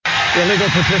illegal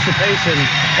participation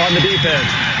on the defense.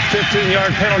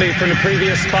 15-yard penalty from the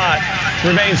previous spot.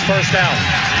 Remains first down.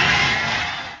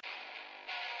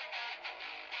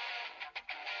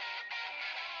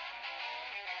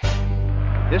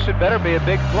 This had better be a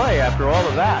big play after all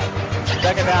of that.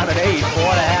 Second down and 8, 4.5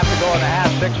 to go in the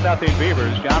half, 6-0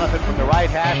 Beavers. Jonathan from the right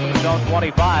hash from the zone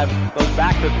 25 goes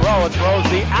back to throw and throws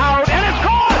the out, and it's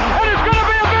caught, and it's going to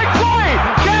be a big play.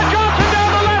 Chad Johnson down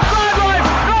the left sideline.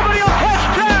 Nobody will catch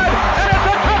Chad, and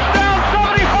it's a touchdown,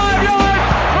 75 yards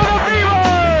for the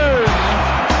Beavers.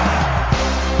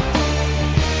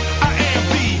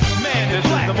 This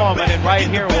is the moment, and right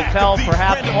here will tell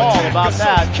perhaps all about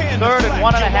that. 3rd and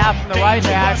 1.5 from the right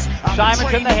hash.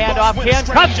 Simonson the handoff. Ken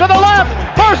cuts to the left.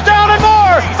 First down and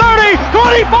more. 30,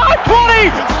 25, 20.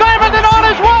 Simonson on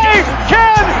his way.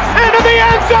 Ken into the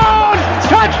end zone.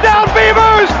 Touchdown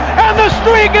Beavers. And the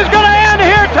streak is going to end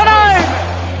here tonight.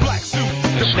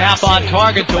 The snap on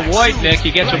target to Wojtnik.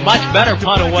 He gets a much better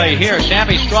punt away here.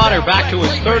 Sammy Stroughter back to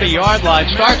his 30-yard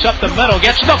line. Starts up the middle.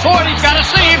 Gets to the 40. He's got a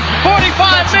seam. 45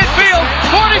 midfield.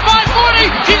 45,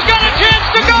 40. He's got a chance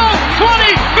to go. 20,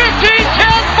 15,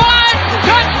 10, 5.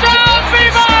 Touchdown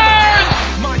Beavers!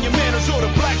 Monumentals or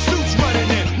the black suits running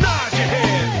in. Nod your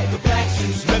head. The black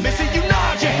suits. Let me see you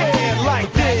nod your head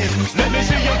like this. Let me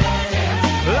see you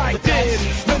like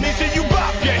this. Let me see you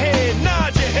bop your head.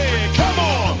 Nod your head. Come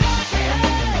on.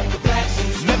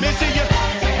 Let me see you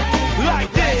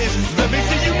like this. Let me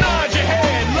see you nod your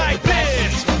head like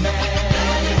this.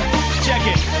 Check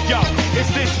it. Yo, it's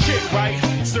this chick, right?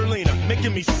 Serlina,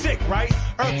 making me sick, right?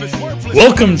 Earth is worthless.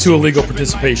 Welcome to Illegal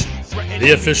Participation,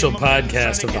 the official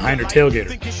podcast of the Heiner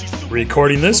Tailgater.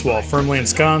 Recording this while firmly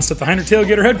ensconced at the Heiner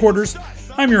Tailgater headquarters,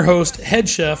 I'm your host, head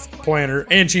chef, planner,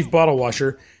 and chief bottle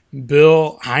washer,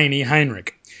 Bill Heine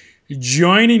Heinrich.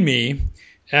 Joining me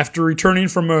after returning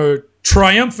from a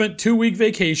triumphant 2-week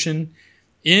vacation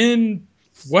in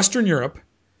Western Europe,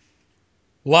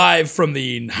 live from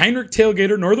the Heinrich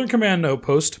Tailgater Northern Command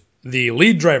Outpost, the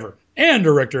lead driver and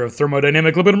director of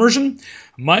thermodynamic liquid immersion,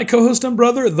 my co-host and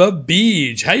brother, the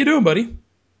Beej. How you doing, buddy?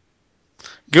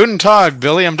 Guten Tag,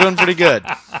 Billy. I'm doing pretty good.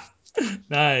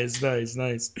 Nice.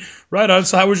 Right on.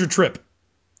 So how was your trip?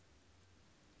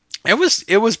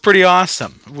 It was pretty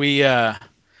awesome. We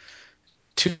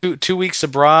two weeks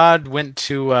abroad, went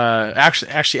to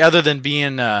actually other than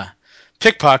being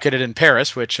pickpocketed in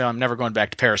Paris, which I'm never going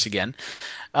back to Paris again.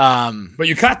 But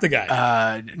you caught the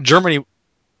guy. Germany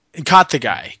caught the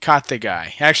guy.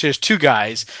 Actually, there's two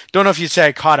guys. Don't know if you'd say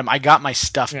I caught him. I got my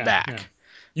stuff back.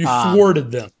 Yeah. You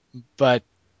thwarted them. But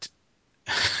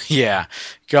yeah,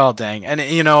 god dang. And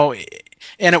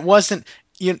it wasn't.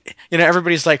 You know,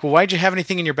 everybody's like, well, why'd you have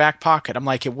anything in your back pocket? I'm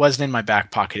like, it wasn't in my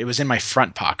back pocket. It was in my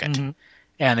front pocket. Mm-hmm.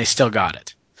 And they still got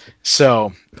it.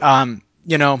 So,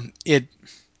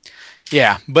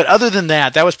 yeah. But other than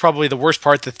that, that was probably the worst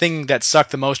part. The thing that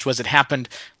sucked the most was it happened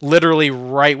literally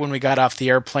right when we got off the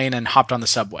airplane and hopped on the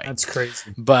subway. That's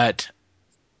crazy. But,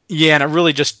 yeah, and it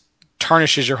really just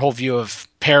tarnishes your whole view of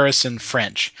Paris and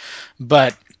French.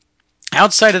 But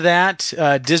outside of that,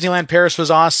 Disneyland Paris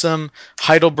was awesome.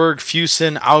 Heidelberg,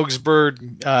 Fusen, Augsburg,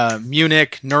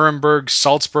 Munich, Nuremberg,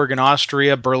 Salzburg in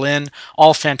Austria, Berlin,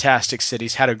 all fantastic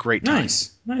cities. Had a great time.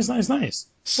 Nice.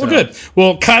 So, well, good.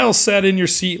 Well, Kyle sat in your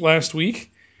seat last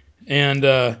week,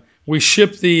 and we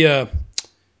shipped the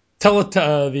teletype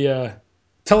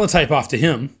off to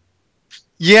him.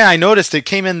 Yeah, I noticed it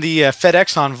came in the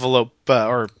FedEx envelope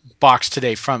or box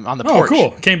today on the porch. Oh,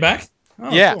 cool. Came back?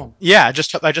 Oh, yeah, cool. Yeah. I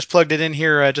just plugged it in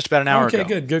here just about an hour ago.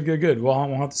 Okay, good. Well,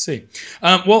 we'll have to see.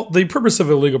 Well, the purpose of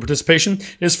illegal participation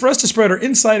is for us to spread our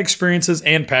inside experiences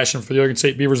and passion for the Oregon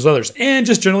State Beavers with others, and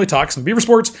just generally talk some Beaver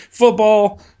sports,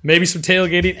 football, maybe some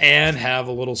tailgating, and have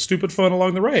a little stupid fun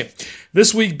along the way.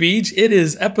 This week, Beej, it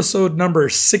is episode number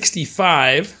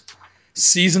 65,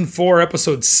 season 4,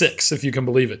 episode 6, if you can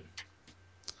believe it.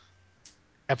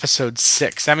 Episode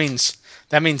 6. That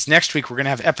means next week we're going to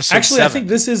have episode 7. Actually, I think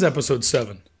this is episode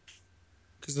 7.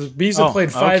 Because the Bees have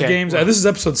played 5 games. This is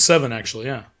episode 7, actually,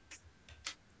 yeah.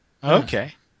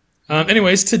 Okay.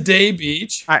 Anyways, today,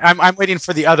 Beej. I'm waiting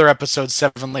for the other episode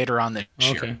 7 later on this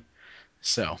year. Okay.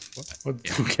 So.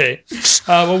 Okay.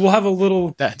 Well, we'll have a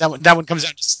little... That one comes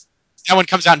out... That one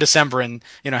comes out in December and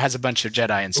has a bunch of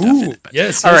Jedi and stuff in it. But.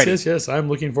 Yes. I'm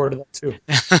looking forward to that, too.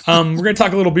 We're going to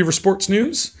talk a little Beaver sports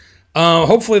news.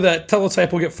 Hopefully that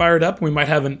teletype will get fired up. We might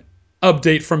have an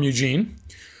update from Eugene.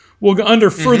 We'll go under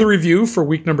further review for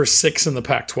week number 6 in the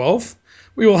Pac-12.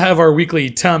 We will have our weekly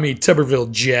Tommy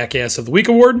Tuberville Jackass of the Week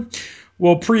award.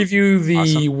 We'll preview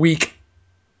the week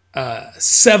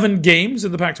 7 games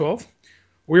in the Pac-12.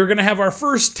 we're going to have our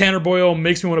first Tanner Boyle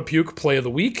Makes Me Want to Puke play of the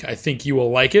week. I think you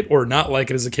will like it or not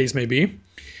like it, as the case may be.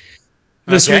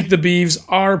 This week, the Beavs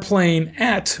are playing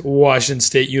at Washington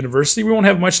State University. We won't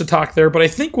have much to talk there, but I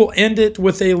think we'll end it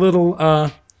with a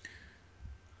little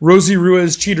Rosie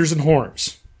Ruiz Cheaters and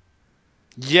Whores.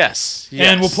 Yes.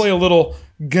 And we'll play a little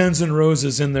Guns N'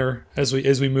 Roses in there as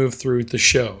we move through the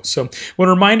show. So I want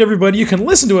to remind everybody you can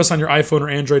listen to us on your iPhone or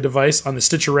Android device on the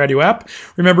Stitcher Radio app.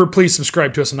 Remember, please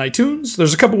subscribe to us on iTunes.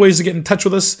 There's a couple ways to get in touch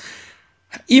with us.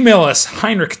 Email us,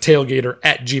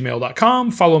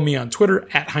 heinrichtailgater@gmail.com. Follow me on Twitter,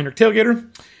 @HeinrichTailgater.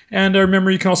 And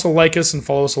remember, you can also like us and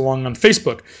follow us along on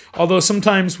Facebook. Although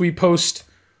sometimes we post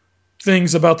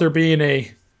things about there being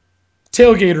a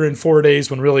tailgater in 4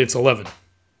 days when really it's 11.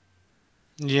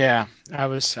 Yeah, I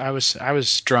was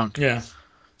drunk. Yeah.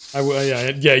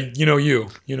 Yeah, you know you.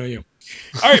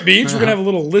 All right, Beach, we're going to have a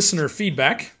little listener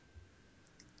feedback.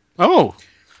 Oh.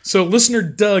 So listener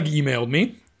Doug emailed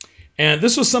me. And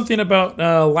this was something about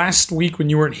last week when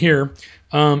you weren't here.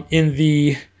 In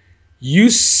the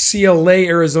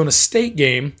UCLA-Arizona State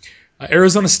game,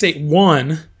 Arizona State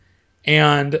won.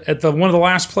 And at one of the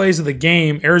last plays of the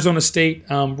game, Arizona State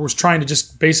was trying to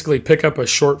just basically pick up a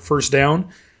short first down.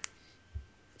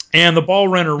 And the ball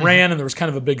runner ran, and there was kind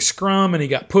of a big scrum, and he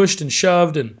got pushed and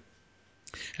shoved and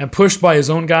pushed by his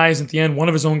own guys. At the end, one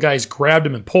of his own guys grabbed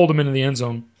him and pulled him into the end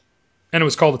zone, and it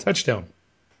was called a touchdown.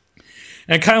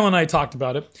 And Kyle and I talked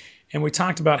about it, and we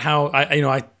talked about how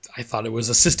I thought it was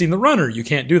assisting the runner. You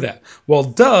can't do that. Well,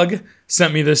 Doug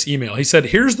sent me this email. He said,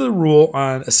 here's the rule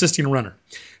on assisting a runner.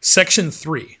 Section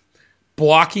 3,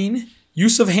 blocking,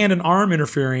 use of hand and arm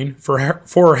interfering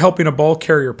for helping a ball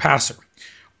carrier passer.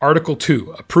 Article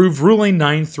 2, approved ruling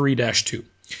 93-2.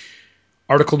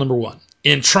 Article number 1,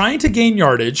 in trying to gain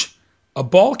yardage, a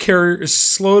ball carrier is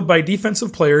slowed by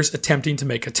defensive players attempting to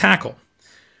make a tackle.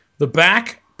 The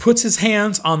back puts his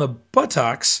hands on the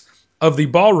buttocks of the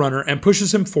ball runner and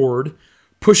pushes him forward,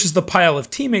 pushes the pile of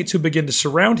teammates who begin to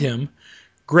surround him,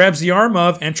 grabs the arm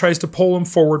of and tries to pull him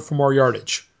forward for more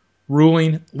yardage.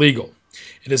 Ruling legal.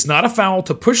 It is not a foul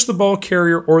to push the ball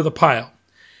carrier or the pile.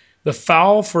 The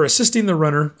foul for assisting the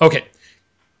runner. Okay.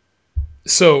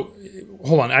 So,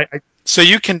 hold on. So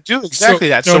you can do exactly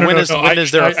that. So when is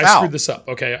there a foul? I screwed this up,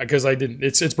 okay, because I didn't.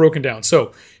 It's broken down.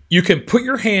 So you can put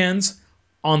your hands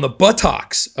on the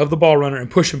buttocks of the ball runner and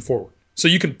push him forward. So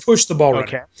you can push the ball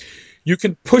runner. You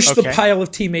can push the pile of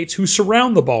teammates who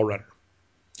surround the ball runner.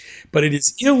 But it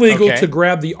is illegal to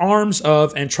grab the arms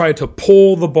of and try to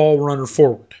pull the ball runner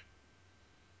forward.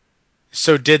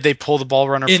 So did they pull the ball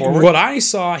runner forward? What I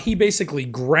saw, he basically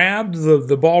grabbed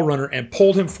the ball runner and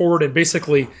pulled him forward and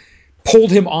basically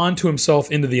pulled him onto himself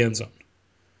into the end zone.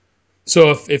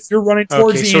 So if you're running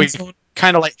towards the end zone,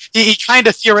 kind of like he kind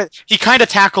of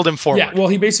tackled him forward. Yeah, well,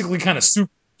 he basically kind of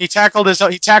tackled his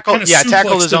own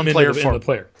player into the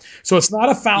player. So it's not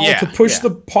a foul to push the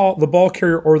ball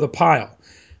carrier or the pile.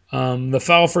 The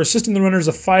foul for assisting the runner is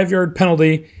a 5-yard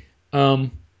penalty.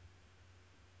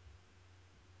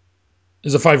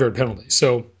 Is a 5-yard penalty.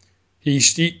 So he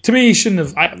to me, he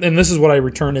shouldn't have. And this is what I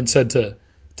returned and said to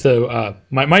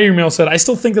my email said, I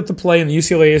still think that the play in the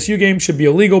UCLA ASU game should be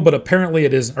illegal, but apparently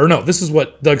it isn't. Or no, this is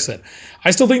what Doug said. I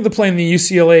still think the play in the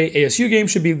UCLA ASU game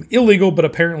should be illegal, but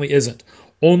apparently isn't.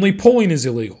 Only pulling is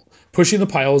illegal. Pushing the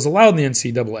pile is allowed in the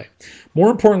NCAA. More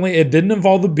importantly, it didn't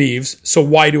involve the Beavs, so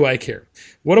why do I care?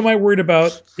 What am I worried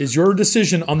about is your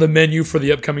decision on the menu for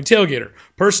the upcoming tailgater.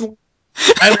 Personally,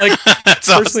 I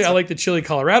like the Chili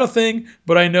Colorado thing,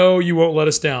 but I know you won't let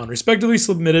us down. Respectively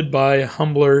submitted by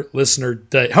humble listener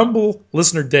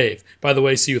Dave. By the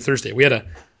way, see you Thursday. We had a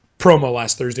promo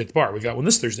last Thursday at the bar. We got one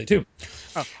this Thursday too.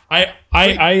 Oh.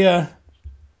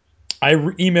 I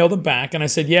emailed him back and I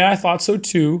said, yeah, I thought so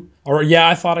too, or yeah,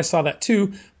 I thought I saw that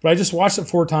too, but I just watched it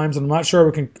 4 times and I'm not sure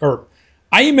we can. Or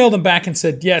I emailed him back and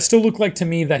said, yeah, it still looked like to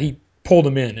me that he pulled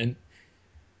him in. And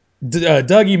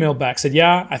Doug emailed back, said,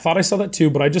 yeah, I thought I saw that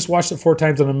too, but I just watched it 4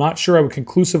 times and I'm not sure I would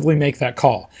conclusively make that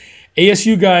call.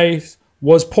 ASU guy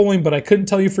was pulling, but I couldn't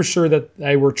tell you for sure that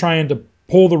they were trying to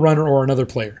pull the runner or another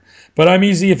player. But I'm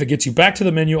easy. If it gets you back to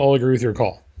the menu, I'll agree with your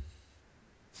call.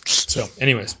 So,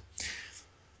 anyways.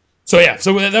 So, yeah,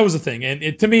 so that was the thing.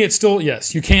 And to me, it's still,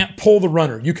 yes, you can't pull the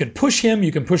runner. You can push him.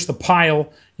 You can push the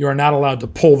pile. You are not allowed to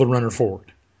pull the runner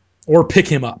forward or pick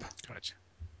him up. Gotcha.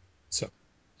 So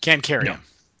can't carry him.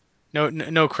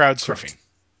 No crowd surfing.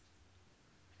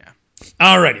 Yeah.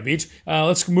 All righty, Beach.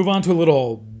 Let's move on to a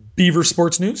little Beaver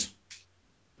sports news.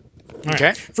 All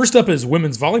right. First up is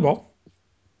women's volleyball.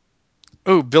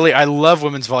 Oh, Billy, I love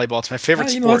women's volleyball. It's my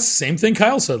favorite sport. That's the same thing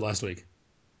Kyle said last week.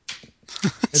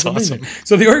 It's awesome.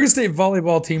 So the Oregon State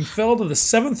volleyball team fell to the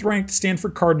 7th-ranked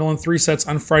Stanford Cardinal in 3 sets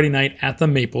on Friday night at the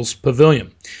Maples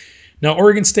Pavilion. Now,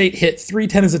 Oregon State hit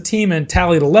 310 as a team and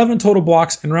tallied 11 total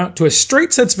blocks en route to a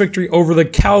straight sets victory over the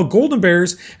Cal Golden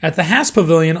Bears at the Haas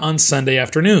Pavilion on Sunday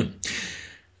afternoon.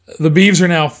 The Beavs are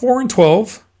now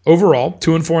 4-12 overall,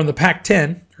 2-4 in the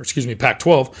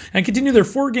Pac-12, and continue their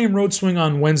 4-game road swing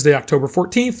on Wednesday, October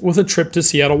 14th, with a trip to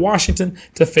Seattle, Washington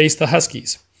to face the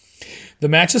Huskies. The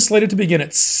match is slated to begin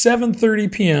at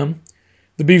 7:30 p.m.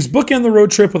 The Beavs bookend the road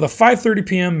trip with a 5:30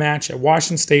 p.m. match at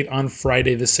Washington State on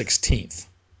Friday the 16th.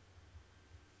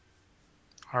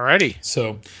 Alrighty.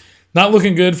 So, not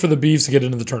looking good for the Beavs to get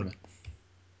into the tournament.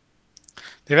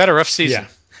 They've had a rough season. Yeah,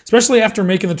 especially after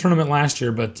making the tournament last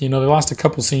year, but they lost a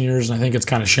couple seniors, and I think it's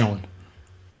kind of showing.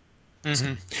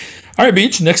 Mm-hmm. All right,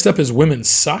 Beach, next up is women's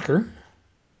soccer.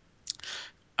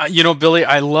 Billy,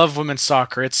 I love women's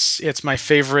soccer. It's my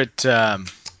favorite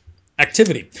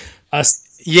activity.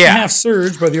 Half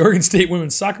surge by the Oregon State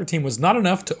women's soccer team was not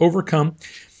enough to overcome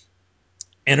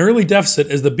an early deficit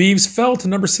as the Beavs fell to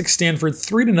number 6 Stanford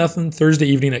 3-0 Thursday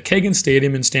evening at Kagan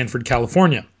Stadium in Stanford,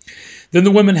 California. Then the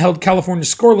women held California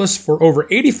scoreless for over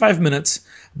 85 minutes,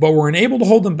 but were unable to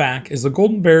hold them back as the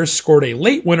Golden Bears scored a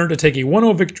late winner to take a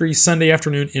 1-0 victory Sunday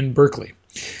afternoon in Berkeley.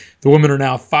 The women are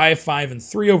now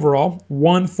 5-5-3 overall,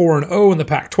 1-4-0 in the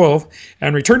Pac-12,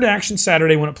 and return to action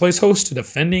Saturday when it plays host to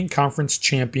defending conference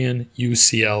champion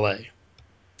UCLA.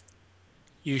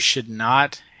 You should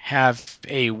not have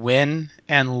a win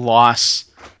and loss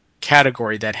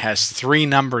category that has 3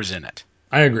 numbers in it.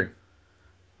 I agree.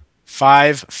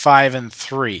 5, 5, and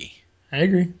 3. I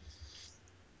agree.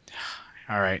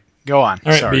 All right, go on.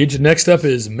 All right, Beach. Next up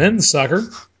is men's soccer.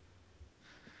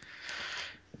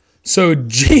 So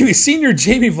senior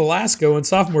Jamie Velasco and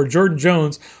sophomore Jordan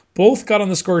Jones both got on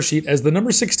the score sheet as the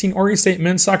number 16 Oregon State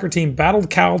men's soccer team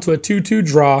battled Cal to a 2-2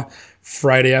 draw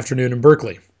Friday afternoon in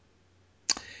Berkeley.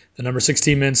 The number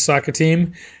 16 men's soccer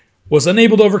team was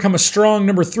unable to overcome a strong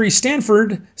number 3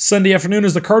 Stanford Sunday afternoon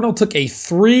as the Cardinal took a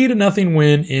 3-0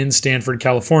 win in Stanford,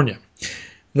 California.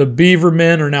 The Beaver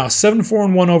men are now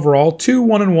 7-4-1 overall,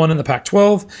 2-1-1 in the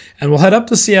Pac-12, and will head up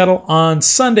to Seattle on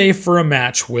Sunday for a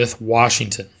match with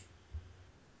Washington.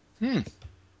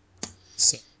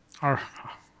 So,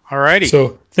 alrighty.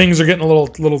 So things are getting a little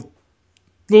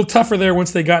tougher there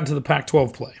once they got into the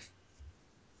Pac-12 play.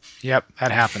 Yep,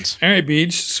 that happens. All right,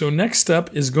 Beach. So next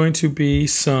up is going to be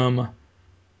some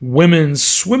women's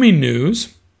swimming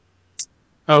news.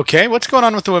 Okay, what's going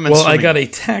on with the women's swimming? Well, I got a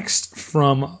text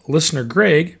from listener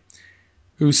Greg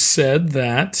who said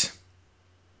that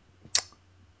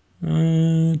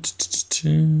where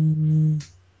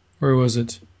was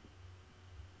it?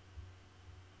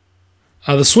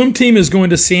 The swim team is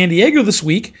going to San Diego this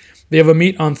week. They have a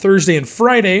meet on Thursday and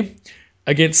Friday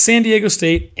against San Diego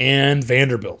State and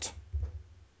Vanderbilt.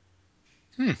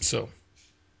 So,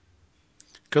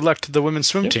 good luck to the women's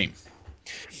swim team.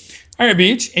 All right,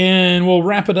 Beach, and we'll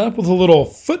wrap it up with a little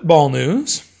football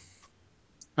news.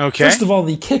 Okay. First of all,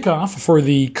 the kickoff for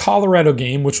the Colorado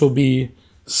game, which will be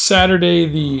Saturday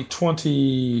the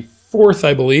 24th,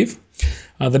 I believe,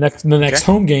 the next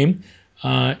home game,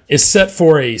 is set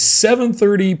for a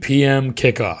 7:30 p.m.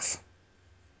 kickoff.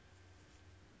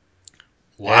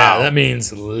 Wow. Yeah, that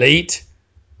means late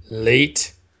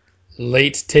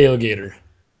tailgater.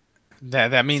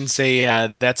 That means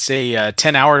that's a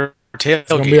 10-hour tailgater. It's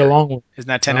going to be a long one. Isn't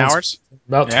that 10 hours?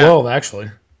 About 12,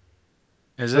 actually.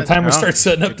 Is it? The time we start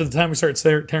setting up to the time we start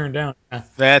tearing down.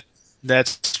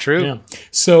 That's true. Yeah.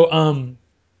 So on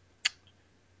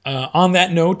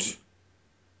that note,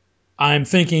 I'm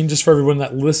thinking, just for everyone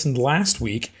that listened last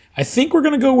week, I think we're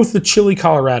going to go with the Chili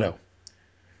Colorado.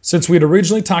 Since we had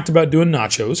originally talked about doing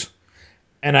nachos,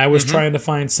 and I was trying to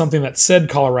find something that said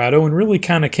Colorado and really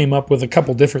kind of came up with a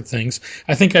couple different things,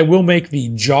 I think I will make the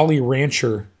Jolly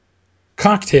Rancher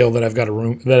cocktail that I've got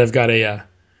a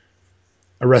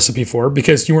recipe for,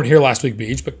 because you weren't here last week,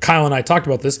 Beach, but Kyle and I talked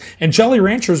about this, and Jolly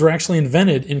Ranchers were actually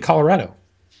invented in Colorado.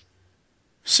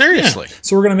 Seriously? Yeah.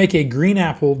 So we're going to make a green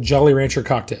apple Jolly Rancher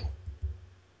cocktail.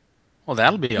 Well,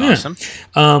 that'll be awesome.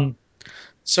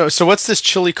 So what's this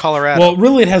Chili Colorado? Well,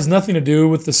 really, it has nothing to do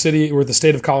with the city or the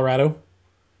state of Colorado.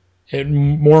 It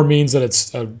more means that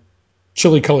it's a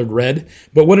chili-colored red.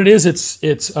 But what it is,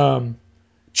 it's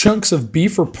chunks of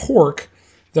beef or pork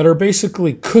that are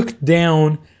basically cooked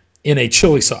down in a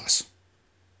chili sauce.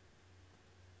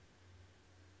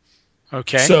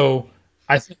 Okay. So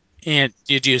and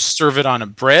did you serve it on a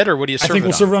bread, or what do you serve it on? I think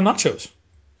we'll serve it on nachos.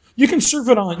 You can serve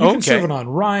it on. You can serve it on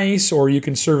rice, or you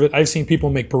can serve it. I've seen people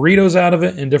make burritos out of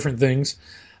it and different things.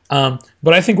 But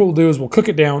I think what we'll do is we'll cook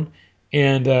it down,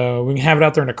 and we can have it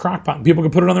out there in a crock pot, and people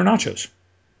can put it on their nachos.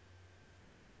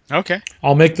 Okay.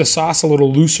 I'll make the sauce a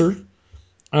little looser,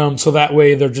 so that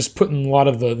way they're just putting a lot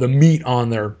of the meat on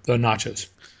the nachos.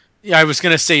 Yeah, I was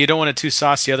going to say you don't want it too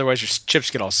saucy, otherwise your chips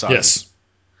get all soggy. Yes.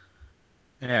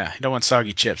 Yeah, you don't want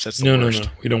soggy chips. That's the No, worst. no.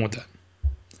 We don't want that.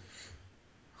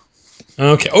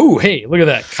 Okay. Oh, hey, look at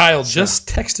that. Kyle just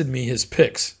texted me his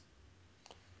picks.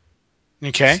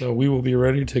 Okay. So we will be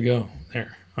ready to go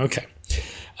there. Okay.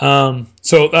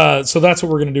 So that's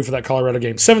what we're going to do for that Colorado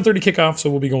game. 7:30 kickoff, so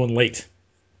we'll be going late.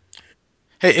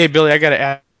 Hey, Billy, I got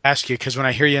to ask you, because when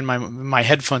I hear you in my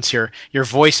headphones here, your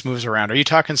voice moves around. Are you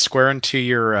talking square into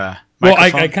your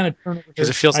microphone? Well, I kind of turn it because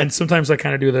it feels like sometimes I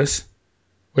kind of do this,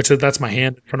 that's my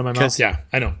hand in front of my mouth. Yeah,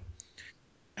 I know.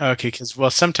 Okay, because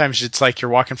sometimes it's like you're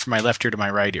walking from my left ear to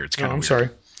my right ear. It's kind of weird. Sorry.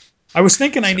 I was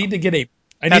thinking I need to get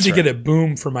a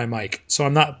boom for my mic, so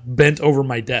I'm not bent over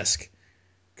my desk.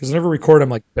 Because whenever I record, I'm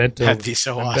like bent over. That'd be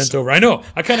so awesome. Bent over. I know.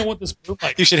 I kind of want this boom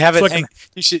mic. You should have it.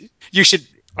 You should.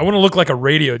 I want to look like a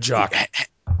radio jock.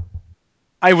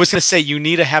 I was going to say you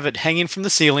need to have it hanging from the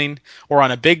ceiling or on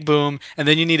a big boom, and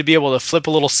then you need to be able to flip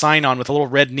a little sign on with a little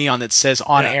red neon that says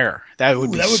 "on air." That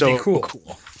would be cool.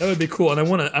 That would be cool. And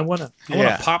I want a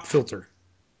pop filter.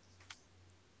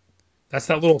 That's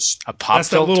that little filter?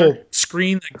 That little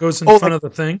screen that goes in front of the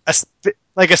thing. A spit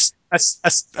That's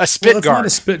guard. Not a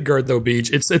spit guard though, Beach.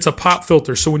 It's a pop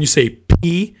filter. So when you say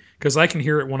P, because I can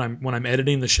hear it when I'm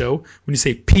editing the show. When you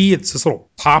say P, it's this little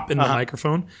pop in the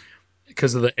microphone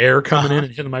because of the air coming in and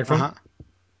hitting the microphone.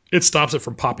 It stops it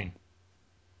from popping.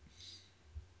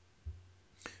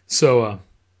 So.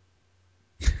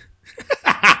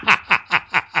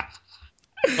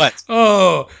 What?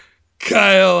 Oh,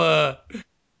 Kyle.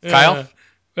 Kyle?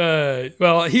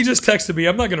 Well, he just texted me.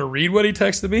 I'm not going to read what he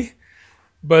texted me,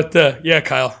 but yeah,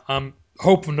 Kyle, I'm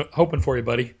hoping for you,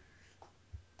 buddy.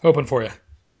 Hoping for you.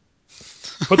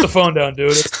 Put the phone down,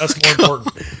 dude. That's more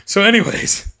important. So,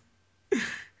 anyways,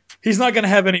 he's not going to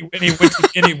have any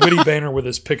witty banner with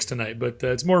his picks tonight, but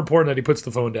it's more important that he puts the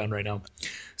phone down right now.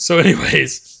 So,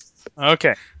 anyways, okay,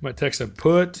 I'm going to text him.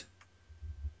 Put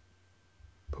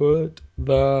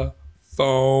the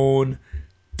phone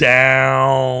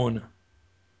down.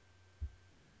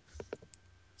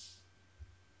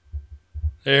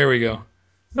 There we go.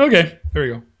 Okay, there we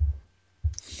go.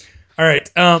 All right.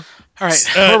 All right.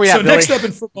 Where are we at, so Billy? Next up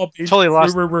in football, totally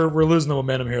lost. We're losing the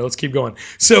momentum here. Let's keep going.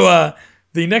 So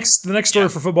the next story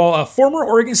for football, former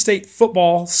Oregon State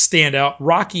football standout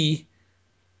Rocky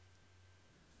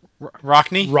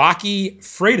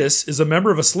Freitas is a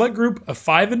member of a select group of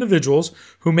 5 individuals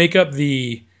who make up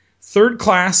the third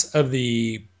class of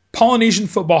the Polynesian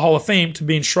Football Hall of Fame to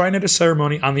be enshrined at a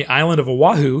ceremony on the island of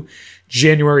Oahu,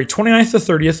 January 29th to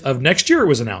 30th of next year, it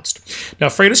was announced. Now,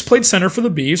 Freitas played center for the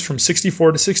Bees from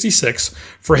 64 to 66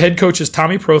 for head coaches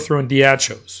Tommy Prothro and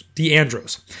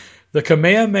DeAndros. The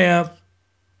Kamehameha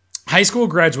high school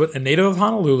graduate and native of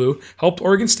Honolulu helped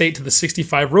Oregon State to the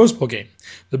 65 Rose Bowl game.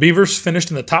 The Beavers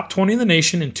finished in the top 20 in the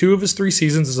nation in 2 of his 3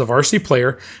 seasons as a varsity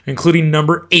player, including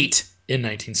number 8 in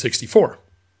 1964.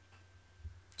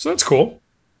 So that's cool.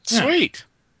 Sweet.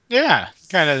 Yeah.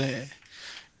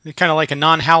 Kind of like a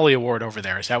non-Howley Award over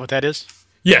there. Is that what that is?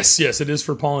 Yes, it is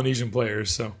for Polynesian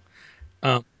players. So,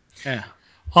 yeah.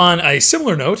 On a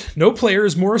similar note, no player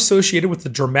is more associated with the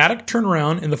dramatic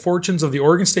turnaround in the fortunes of the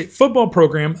Oregon State football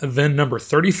program than number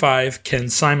 35, Ken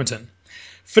Simonton.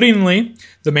 Fittingly,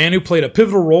 the man who played a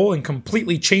pivotal role in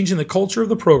completely changing the culture of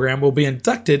the program will be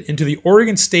inducted into the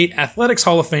Oregon State Athletics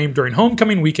Hall of Fame during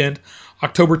homecoming weekend,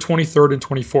 October 23rd and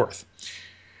 24th.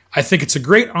 I think it's a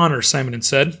great honor, Simonton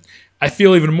said. I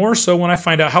feel even more so when I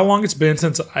find out how long it's been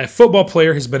since a football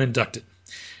player has been inducted.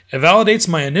 It validates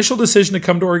my initial decision to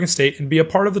come to Oregon State and be a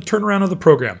part of the turnaround of the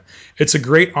program. It's a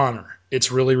great honor.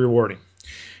 It's really rewarding.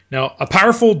 Now, a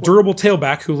powerful, durable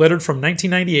tailback who lettered from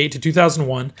 1998 to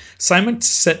 2001,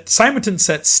 Simonton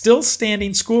set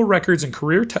still-standing school records in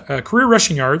career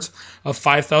rushing yards of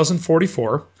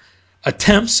 5,044,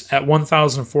 attempts at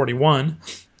 1,041,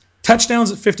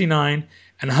 touchdowns at 59,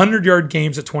 and 100-yard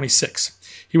games at 26.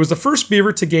 He was the first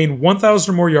Beaver to gain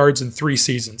 1,000 or more yards in 3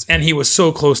 seasons, and he was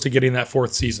so close to getting that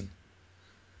 4th season.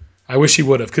 I wish he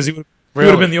would have, because he would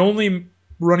have been the only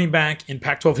running back in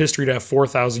Pac-12 history to have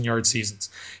 4,000-yard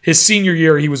seasons. His senior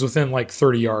year, he was within like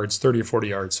 30 or 40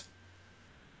 yards.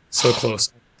 So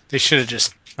close. They should have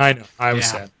just... I know. I was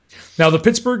sad. Now, the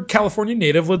Pittsburgh, California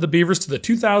native led the Beavers to the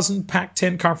 2000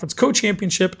 Pac-10 Conference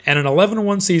Co-Championship and an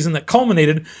 11-1 season that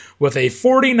culminated with a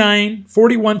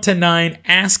 41-9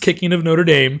 ass-kicking of Notre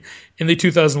Dame in the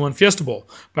 2001 Fiesta Bowl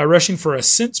by rushing for a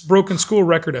since-broken school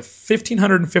record of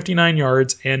 1,559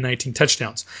 yards and 19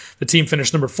 touchdowns. The team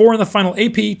finished number 4 in the final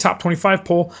AP Top 25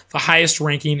 poll, the highest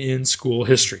ranking in school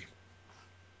history.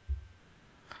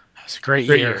 That was a great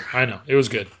year. I know. It was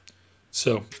good.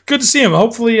 So, good to see him.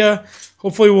 Hopefully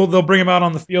they'll bring him out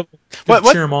on the field and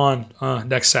cheer him on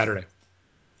next Saturday.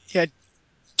 Yeah.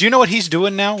 Do you know what he's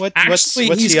doing now? What's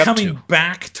he's he up coming to?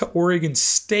 back to Oregon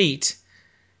State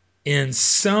in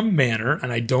some manner,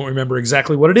 and I don't remember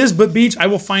exactly what it is, but Beach, I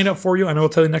will find out for you, and I will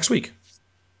tell you next week.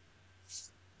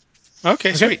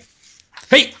 Okay, sweet.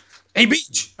 Hey,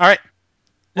 Beach. All right.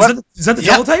 Is that the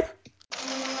teletype?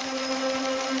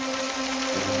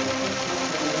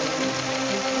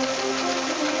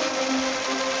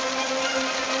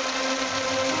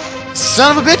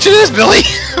 Son of a bitch, it is, Billy.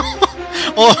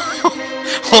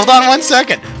 Hold on 1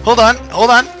 second. Hold on.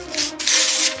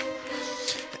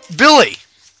 Billy.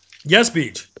 Yes,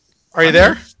 Beach. Are you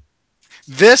there?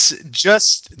 This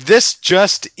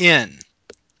just in.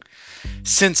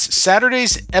 Since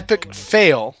Saturday's epic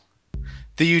fail,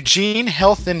 the Eugene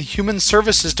Health and Human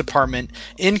Services Department,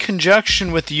 in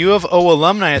conjunction with the U of O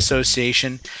Alumni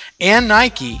Association and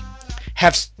Nike,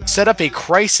 have set up a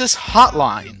crisis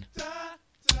hotline.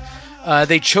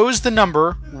 They chose the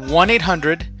number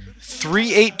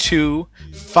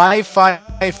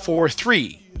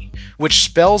 1-800-382-5543, which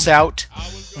spells out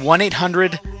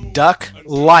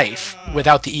 1-800-DUCK-LIFE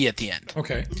without the E at the end.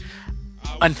 Okay.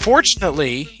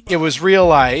 Unfortunately, it was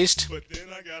realized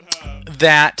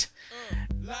that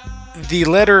the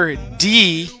letter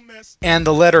D and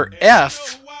the letter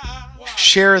F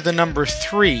share the number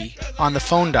 3 on the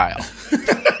phone dial.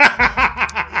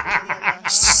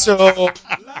 So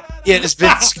it has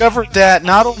been discovered that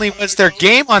not only was their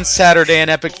game on Saturday an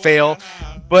epic fail,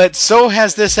 but so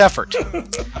has this effort.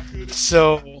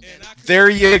 So there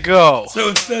you go. So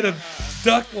instead of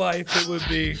Duck Life, it would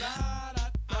be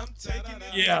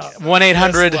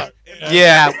 1-800.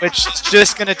 Yeah, which is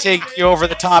just going to take you over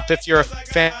the top if you're a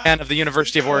fan of the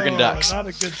University of Oregon Ducks. Not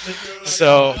a good thing.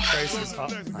 So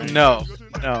no.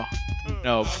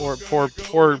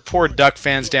 Poor Duck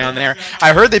fans down there.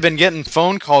 I heard they've been getting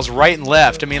phone calls right and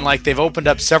left. I mean, like they've opened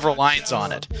up several lines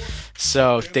on it,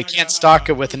 so they can't stock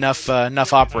it with enough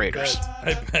operators.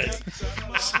 I bet.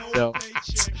 So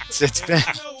it's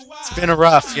been a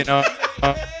rough,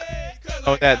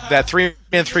 that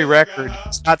 3-3 record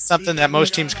is not something that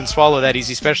most teams can swallow that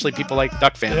easy, especially people like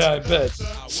Duck fans. Yeah, I bet.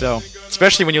 So,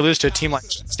 especially when you lose to a team like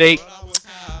State,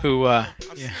 who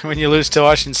when you lose to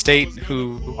Washington State,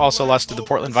 who also lost to the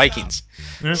Portland Vikings.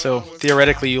 Yeah. So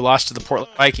theoretically, you lost to the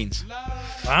Portland Vikings.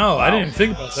 Wow. I didn't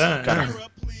think about that.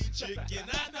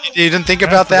 You didn't think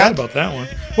about that? I forgot about that one.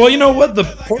 Well, you know what? The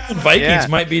Portland Vikings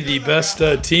might be the best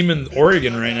team in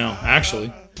Oregon right now,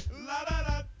 actually.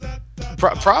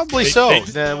 Probably so.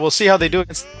 We'll see how they do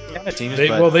against the Canada teams.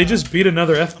 They just beat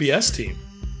another FBS team.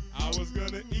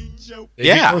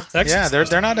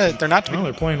 They're not.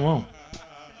 They're playing well.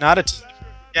 Not a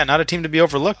team to be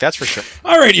overlooked. That's for sure.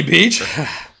 Alrighty, Beach.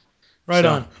 Right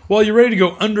on. Well, you ready to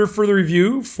go under further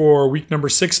review for week number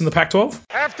 6 in the Pac-12?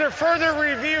 After further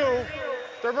review,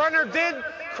 the runner did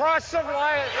cross the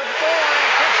line.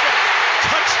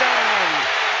 Touchdown.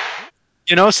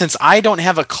 Since I don't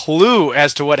have a clue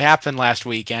as to what happened last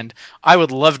weekend, I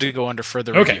would love to go under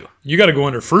further review. Okay, you got to go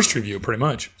under first review, pretty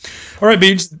much. All right,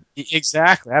 Beach.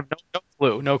 Exactly. I have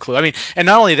no clue. I mean, and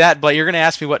not only that, but you're going to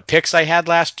ask me what picks I had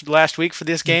last week for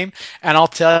this game, and I'll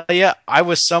tell you, I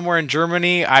was somewhere in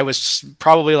Germany. I was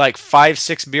probably like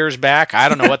 5-6 beers back. I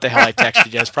don't know what the hell I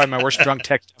texted you. It's probably my worst drunk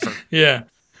text ever. Yeah.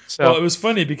 So, well, it was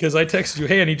funny because I texted you,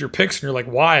 hey, I need your picks, and you're like,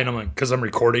 why? And I'm like, because I'm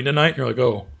recording tonight. And you're like,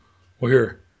 oh, well,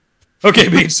 here. Okay,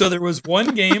 Beach, so there was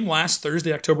one game last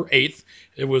Thursday, October 8th.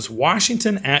 It was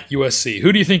Washington at USC.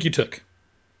 Who do you think you took?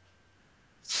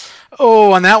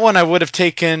 Oh, on that one, I would have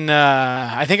taken,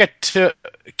 I think I took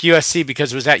USC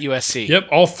because it was at USC. Yep,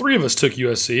 all three of us took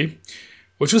USC,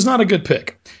 which was not a good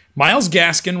pick. Myles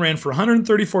Gaskin ran for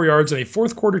 134 yards and a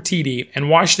fourth-quarter TD,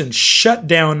 and Washington shut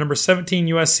down number 17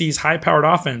 USC's high-powered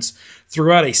offense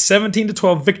throughout a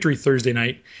 17-12 victory Thursday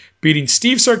night, beating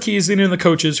Steve Sarkisian and the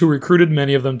coaches who recruited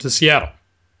many of them to Seattle.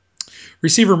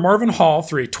 Receiver Marvin Hall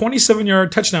threw a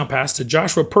 27-yard touchdown pass to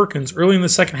Joshua Perkins early in the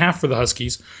second half for the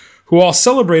Huskies, who all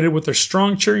celebrated with their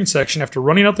strong cheering section after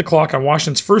running out the clock on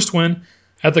Washington's first win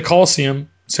at the Coliseum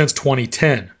since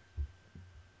 2010.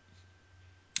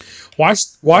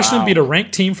 Washington beat a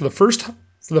ranked team for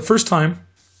the first time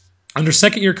under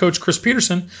second-year coach Chris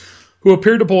Peterson, who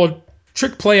appeared to pull a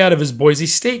trick play out of his Boise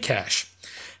State cache.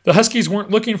 The Huskies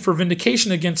weren't looking for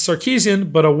vindication against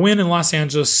Sarkisian, but a win in Los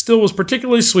Angeles still was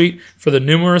particularly sweet for the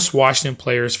numerous Washington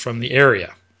players from the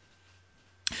area.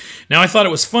 Now, I thought it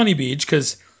was funny, Beach,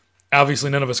 because obviously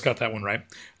none of us got that one right.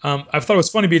 I thought it was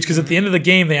funny, Beach, because at the end of the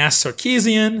game, they asked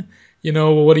Sarkisian,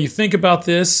 what do you think about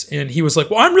this? And he was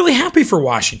like, well, I'm really happy for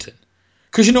Washington.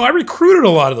 Because, I recruited a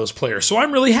lot of those players, so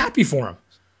I'm really happy for them.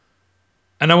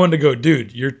 And I wanted to go,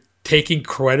 dude, you're taking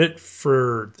credit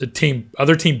for the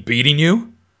other team beating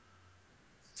you?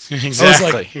 Exactly. I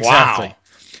was like, wow. Exactly.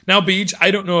 Now, Beach,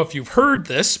 I don't know if you've heard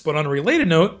this, but on a related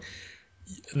note,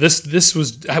 this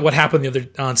was what happened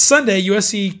on Sunday.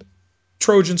 USC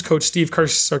Trojans coach Steve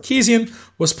Sarkisian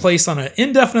was placed on an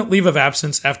indefinite leave of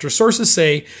absence after sources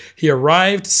say he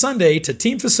arrived Sunday to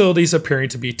team facilities appearing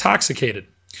to be intoxicated.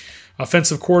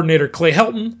 Offensive coordinator Clay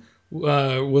Helton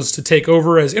was to take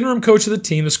over as interim coach of the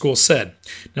team, the school said.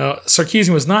 Now,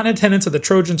 Sarkisian was not in attendance at the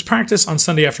Trojans' practice on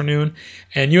Sunday afternoon,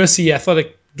 and USC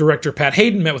athletic director Pat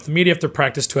Hayden met with the media after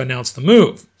practice to announce the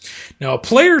move. Now, a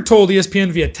player told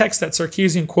ESPN via text that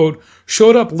Sarkisian, quote,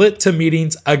 showed up lit to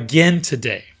meetings again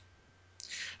today.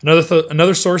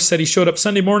 Another source said he showed up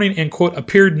Sunday morning and, quote,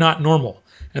 appeared not normal,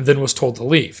 and then was told to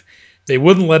leave. They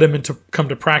wouldn't let him come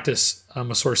to practice,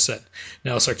 a source said.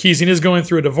 Now, Sarkisian is going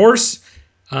through a divorce.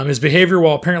 His behavior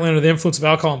while apparently under the influence of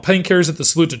alcohol and painkillers at the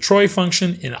Salute to Troy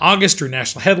function in August drew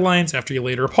national headlines after he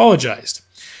later apologized.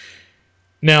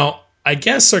 Now, I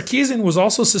guess Sarkisian was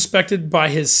also suspected by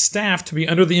his staff to be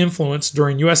under the influence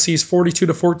during USC's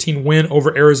 42-14 win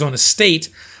over Arizona State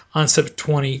on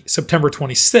September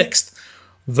 26th,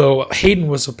 though Hayden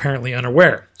was apparently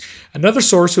unaware. Another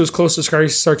source who was close to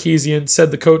Sarkisian said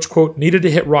the coach, quote, needed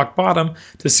to hit rock bottom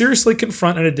to seriously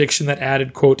confront an addiction that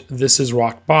added, quote, this is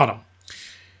rock bottom.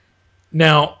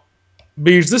 Now,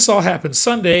 because this all happened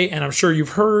Sunday, and I'm sure you've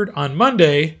heard on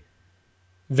Monday,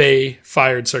 they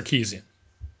fired Sarkisian.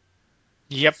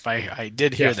 Yep, I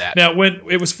did hear that. Now, when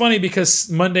it was funny because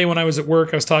Monday when I was at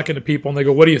work, I was talking to people, and they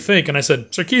go, what do you think? And I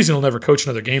said, Sarkisian will never coach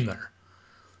another game there.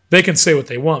 They can say what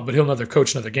they want, but he'll never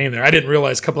coach another game there. I didn't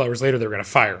realize a couple hours later they were going to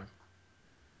fire him.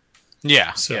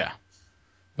 Yeah,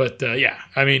 But,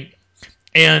 I mean,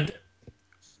 and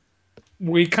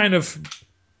we kind of,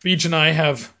 Beach and I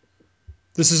have,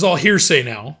 this is all hearsay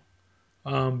now,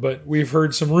 but we've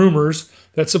heard some rumors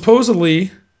that supposedly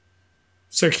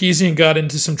Sarkisian got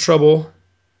into some trouble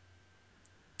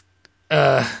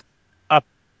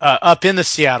up in the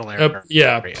Seattle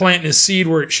area. Planting his seed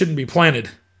where it shouldn't be planted.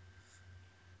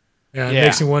 And it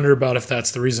makes me wonder about if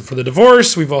that's the reason for the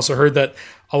divorce. We've also heard that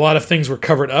a lot of things were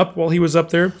covered up while he was up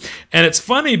there. And it's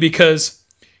funny because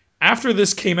after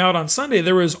this came out on Sunday,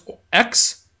 there was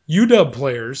ex-UW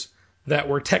players that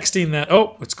were texting that,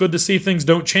 oh, it's good to see things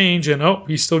don't change, and oh,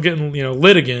 he's still getting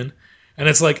lit again. And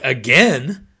it's like,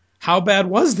 again? How bad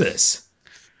was this?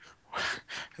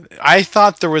 I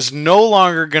thought there was no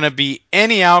longer going to be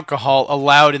any alcohol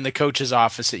allowed in the coach's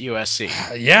office at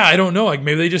USC. Yeah, I don't know. Like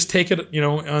maybe they just take it,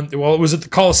 it was at the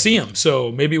Coliseum,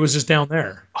 so maybe it was just down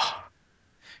there.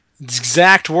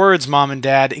 Exact words, Mom and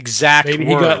Dad. Exact words.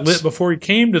 Maybe he got lit before he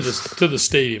came to the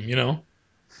stadium.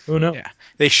 Who knows? Yeah,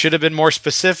 they should have been more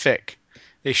specific.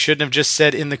 They shouldn't have just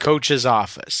said in the coach's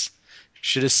office.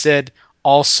 Should have said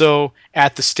also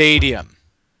at the stadium.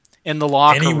 In the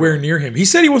locker anywhere room. Near him. He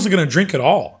said he wasn't going to drink at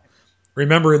all.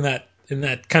 Remember in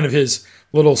that kind of his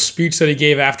little speech that he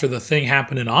gave after the thing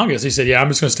happened in August, he said, yeah, I'm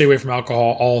just going to stay away from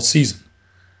alcohol all season.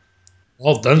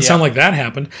 Well, it doesn't sound like that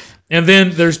happened. And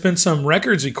then there's been some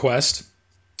records request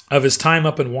of his time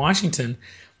up in Washington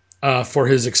for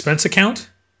his expense account,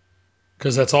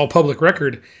 because that's all public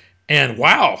record. And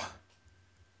wow,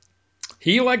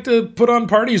 he liked to put on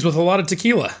parties with a lot of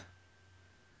tequila.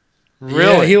 Really?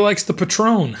 Yeah, he likes the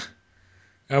Patron.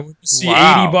 We see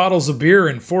 80 bottles of beer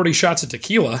and 40 shots of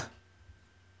tequila.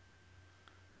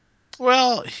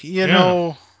 Well,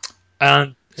 know.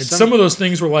 And some of those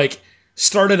things were like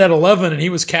started at 11 and he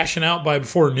was cashing out by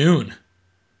before noon.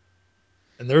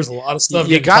 And there's a lot of stuff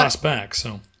getting tossed back.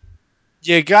 So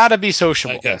you got to be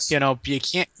sociable. I guess.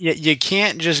 You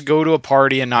can't just go to a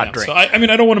party and not drink. So I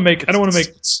don't want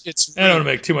to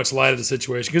make too much light of the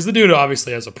situation because the dude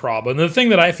obviously has a problem. And the thing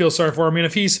that I feel sorry for,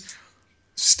 if he's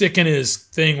sticking his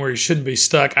thing where he shouldn't be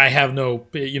stuck, I have no,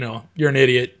 you're an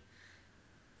idiot.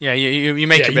 Yeah, you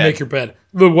make your bed. You make your bed.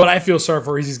 But what I feel sorry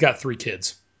for is he's got 3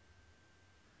 kids.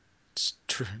 It's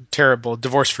terrible.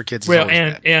 Divorce for kids. Well,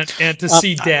 and to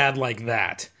see dad like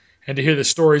that, and to hear the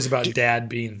stories about dad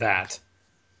being that.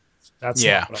 That's Do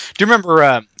you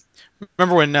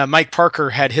remember when Mike Parker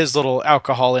had his little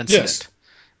alcohol incident?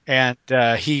 Yes.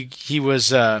 And he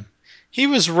was He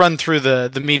was run through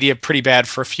the media pretty bad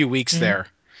for a few weeks there.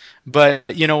 But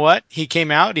you know what? He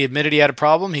came out. He admitted he had a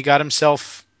problem. He got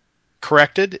himself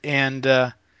corrected, and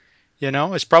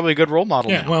it's probably a good role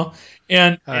model. Yeah, now, well,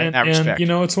 and in that respect.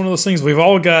 it's one of those things we've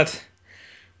all got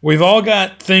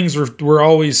things we're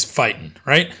always fighting,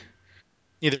 right?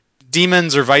 Either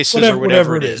demons or vices or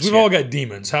whatever it is. We've all got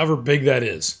demons, however big that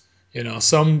is.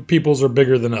 Some people's are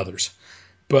bigger than others,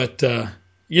 but you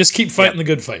just keep fighting the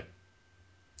good fight.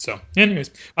 So,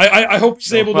 anyways, I hope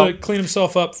he's able to clean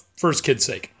himself up for his kid's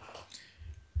sake.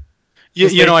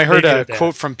 I heard a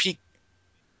quote from Pete.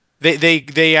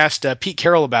 They asked Pete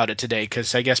Carroll about it today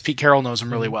because I guess Pete Carroll knows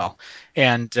him really well,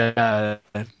 and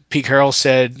Pete Carroll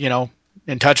said,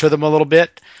 in touch with him a little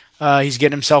bit. He's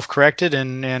getting himself corrected,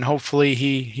 and hopefully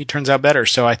he turns out better.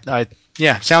 So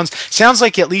sounds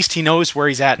like at least he knows where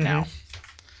he's at now.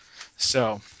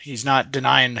 So he's not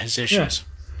denying his issues. Yeah.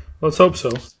 Let's hope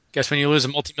so. Guess when you lose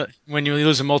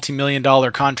a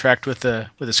multi-million-dollar contract with a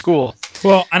school,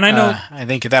 well, and I know, I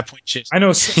think at that point, I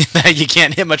know that you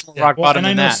can't hit much more rock bottom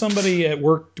than that. And I know somebody at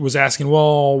work was asking,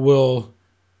 well, will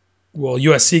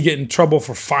USC get in trouble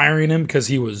for firing him because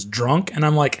he was drunk? And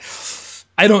I'm like,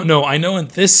 I don't know. I know in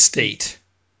this state,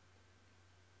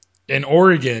 in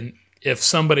Oregon, if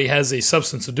somebody has a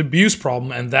substance abuse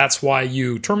problem and that's why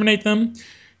you terminate them,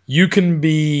 you can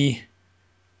be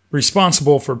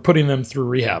responsible for putting them through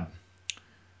rehab.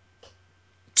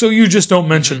 So you just don't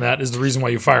mention that is the reason why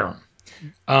you fire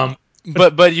them.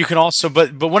 But you can also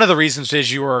but one of the reasons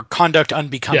is your conduct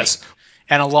unbecoming. Yes.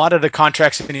 And a lot of the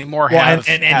contracts anymore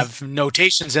have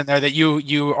notations in there that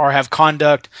you have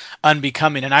conduct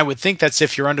unbecoming, and I would think that's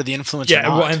if you're under the influence. Yeah, or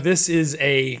not. Well, and this is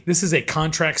a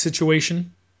contract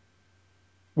situation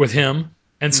with him,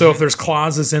 and so if there's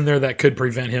clauses in there that could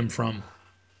prevent him from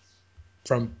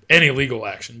any legal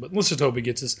action, but let's just hope he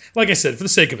gets his, like I said, for the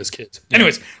sake of his kids. Yeah.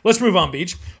 Anyways, let's move on,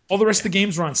 Beach. All the rest of the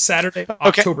games were on Saturday,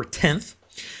 October 10th.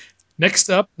 Next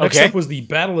up was the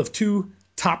battle of two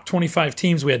top 25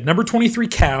 teams. We had number 23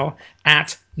 Cal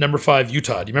at number 5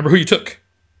 Utah. Do you remember who you took?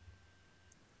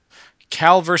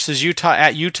 Cal versus Utah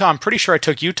at Utah. I'm pretty sure I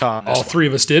took Utah. All three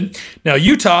of us did. Now,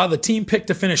 Utah, the team picked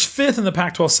to finish 5th in the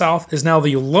Pac-12 South, is now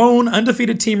the lone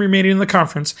undefeated team remaining in the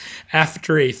conference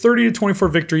after a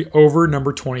 30-24 victory over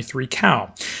number 23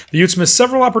 Cal. The Utes missed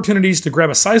several opportunities to grab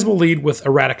a sizable lead with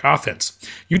erratic offense.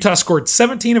 Utah scored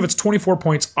 17 of its 24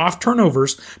 points off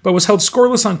turnovers, but was held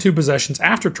scoreless on 2 possessions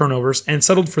after turnovers and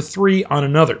settled for 3 on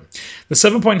another. The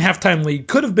 7-point halftime lead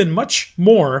could have been much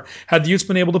more had the Utes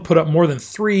been able to put up more than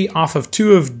 3 off of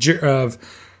 2 of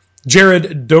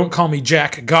Jared Don't Call Me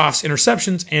Jack Goff's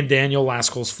interceptions and Daniel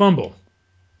Lascelles' fumble.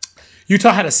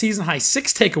 Utah had a season-high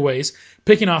 6 takeaways,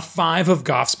 picking off 5 of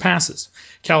Goff's passes.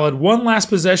 Cal had one last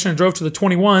possession and drove to the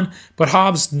 21, but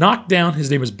Hobbs knocked down, his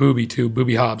name is Booby too,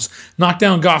 Booby Hobbs, knocked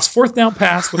down Goff's 4th down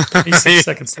pass with 26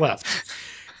 seconds left.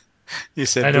 You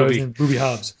said I know Booby. His name, Booby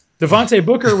Hobbs. Devontae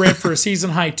Booker ran for a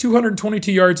season-high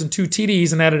 222 yards and 2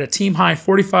 TDs and added a team-high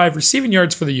 45 receiving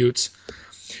yards for the Utes.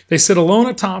 They sit alone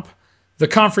atop the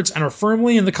conference and are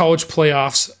firmly in the college football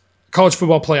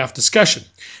playoff discussion.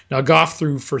 Now, Goff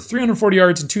threw for 340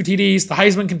 yards and 2 TDs. The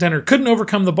Heisman contender couldn't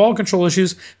overcome the ball control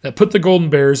issues that put the Golden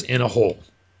Bears in a hole.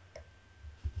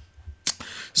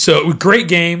 So, great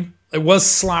game. It was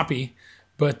sloppy,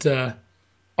 but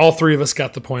all three of us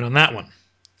got the point on that one.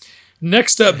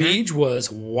 Next up, Beej, was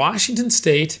Washington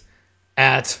State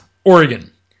at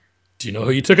Oregon. Do you know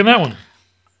who you took in that one?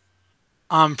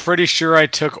 I'm pretty sure I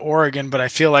took Oregon, but I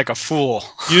feel like a fool.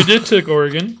 You did take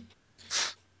Oregon.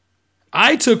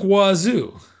 I took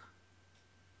Wazoo.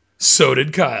 So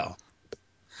did Kyle.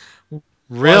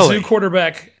 Really? Wazoo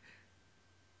quarterback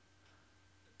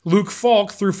Luke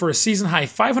Falk threw for a season-high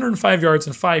 505 yards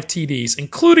and 5 TDs,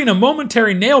 including a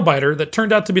momentary nail-biter that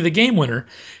turned out to be the game winner,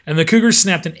 and the Cougars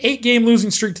snapped an 8-game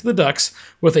losing streak to the Ducks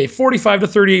with a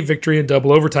 45-38 victory in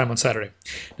double overtime on Saturday.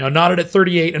 Now, knotted at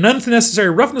 38, an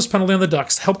unnecessary roughness penalty on the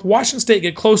Ducks helped Washington State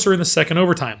get closer in the second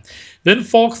overtime. Then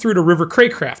Falk threw to River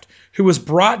Craycraft, who was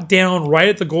brought down right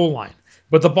at the goal line,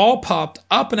 but the ball popped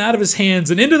up and out of his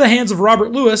hands and into the hands of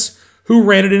Robert Lewis, who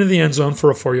ran it into the end zone for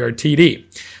a 4-yard TD.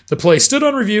 The play stood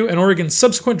on review, and Oregon's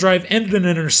subsequent drive ended in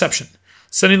an interception,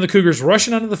 sending the Cougars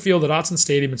rushing onto the field at Autzen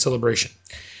Stadium in celebration.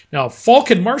 Now, Falk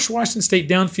had marched Washington State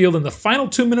downfield in the final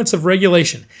 2 minutes of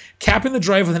regulation, capping the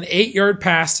drive with an 8-yard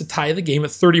pass to tie the game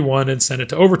at 31 and send it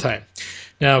to overtime.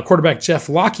 Now, quarterback Jeff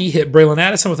Locke hit Braylon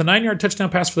Addison with a 9-yard touchdown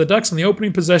pass for the Ducks on the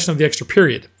opening possession of the extra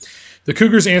period. The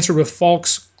Cougars answered with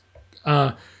Falk's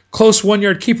close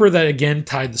 1-yard keeper that again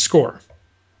tied the score.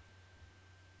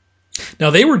 Now,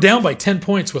 they were down by 10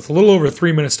 points with a little over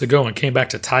 3 minutes to go and came back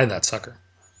to tie that sucker.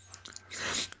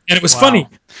 And it was Wow. funny.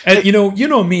 And, you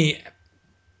know me.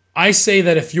 I say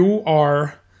that if you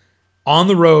are on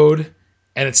the road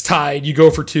and it's tied, you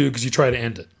go for two because you try to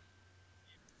end it.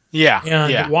 Yeah.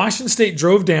 And Yeah. Washington State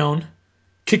drove down,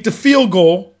 kicked a field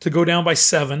goal to go down by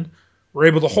 7. Were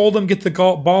able to hold them, get the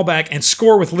ball back, and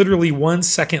score with literally 1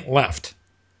 second left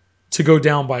to go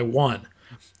down by 1.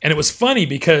 And it was funny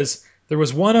because there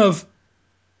was one of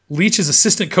Leach's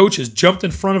assistant coaches jumped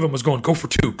in front of him, was going, go for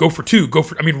two, go for two, go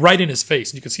for. I mean, right in his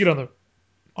face. And you can see it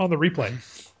on the replay.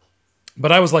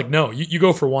 But I was like, no, you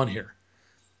go for 1 here.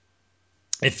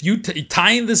 If you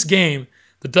tie in this game,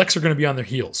 the Ducks are going to be on their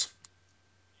heels.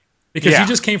 Because you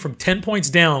just came from 10 points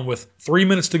down with 3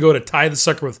 minutes to go to tie the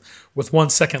sucker with 1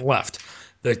 second left.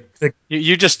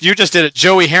 You just did it,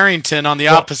 Joey Harrington on the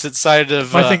opposite side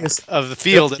of the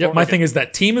field. My thing is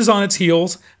that team is on its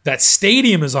heels. That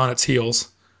stadium is on its heels.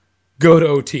 Go to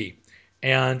OT,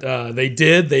 and they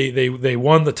did. They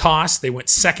won the toss. They went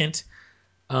second,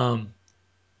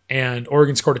 and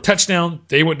Oregon scored a touchdown.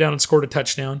 They went down and scored a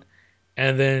touchdown,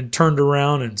 and then turned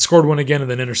around and scored one again, and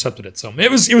then intercepted it. So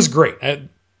it was great.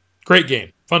 Great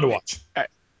game. Fun to watch.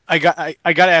 I got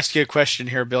to ask you a question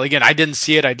here, Bill. Again, I didn't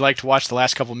see it. I'd like to watch the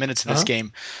last couple minutes of this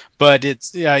game, but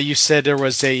it's you said there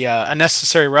was a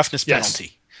unnecessary roughness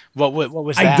penalty. What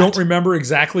was that? I don't remember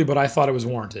exactly, but I thought it was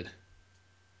warranted.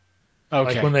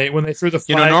 Okay. Like when they threw the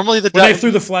flag. Normally they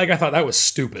threw the flag, I thought that was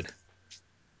stupid.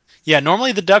 Yeah,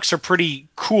 normally the Ducks are pretty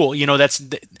cool.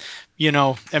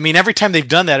 I mean, every time they've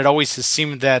done that, it always has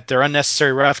seemed that their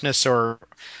unnecessary roughness or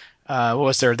what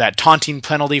was there, that taunting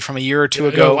penalty from a year or two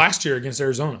ago? Last year against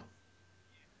Arizona.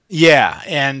 Yeah,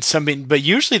 but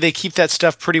usually they keep that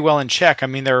stuff pretty well in check. I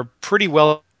mean, they're a pretty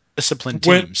well-disciplined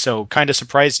team, so kind of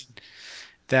surprising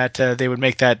that they would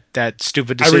make that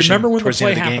stupid decision. I remember when the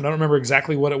play happened. I don't remember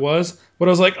exactly what it was, but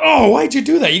I was like, oh, why'd you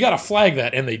do that? You got to flag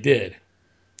that, and they did.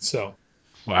 So.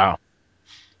 Wow.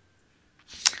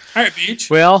 All right, Beach.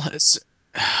 Well,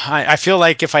 I feel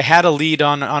like if I had a lead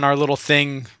on our little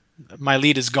thing, my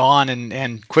lead is gone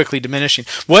and quickly diminishing.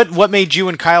 What made you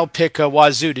and Kyle pick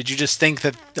Wazoo? Did you just think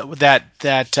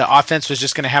that offense was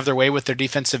just going to have their way with their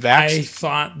defensive backs? I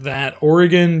thought that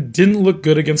Oregon didn't look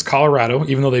good against Colorado,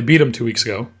 even though they beat them 2 weeks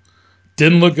ago.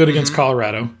 Didn't look good against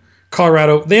Colorado.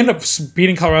 They ended up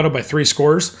beating Colorado by 3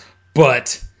 scores,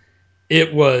 but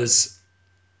it was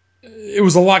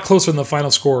a lot closer than the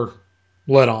final score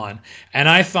let on. And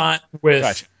I thought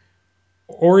with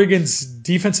Oregon's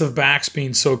defensive backs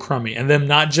being so crummy and them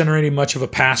not generating much of a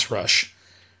pass rush,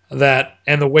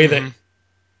 and the way that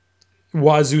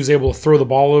Wazoo's able to throw the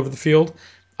ball over the field,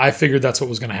 I figured that's what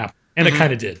was going to happen. And it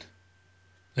kind of did.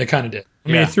 I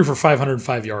mean, he threw for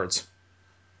 505 yards.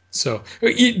 So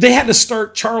they had to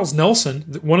start Charles Nelson,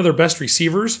 one of their best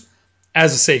receivers,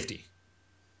 as a safety.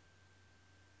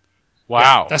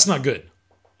 Wow. Yeah, that's not good.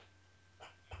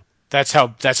 That's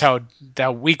how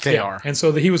weak they are. And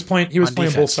so he was playing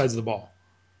defense. both sides of the ball.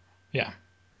 Yeah.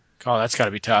 Oh, that's got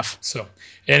to be tough. So,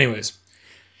 anyways.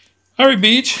 All right,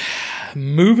 Beach.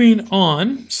 Moving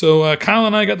on. So Kyle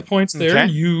and I got the points there.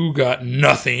 Okay. You got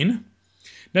nothing.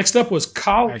 Next up was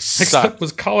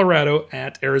Colorado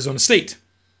at Arizona State.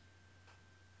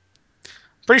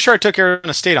 Pretty sure I took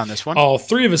Arizona State on this one. All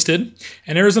 3 of us did.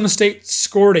 And Arizona State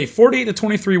scored a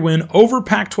 48-23 win over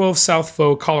Pac-12 South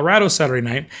foe Colorado Saturday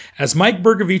night as Mike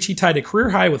Bercovici tied a career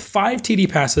high with 5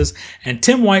 TD passes and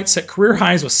Tim White set career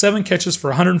highs with 7 catches for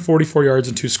 144 yards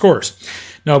and 2 scores.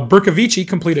 Now, Bercovici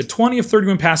completed 20 of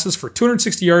 31 passes for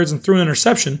 260 yards and threw an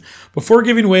interception before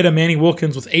giving way to Manny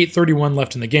Wilkins with 8:31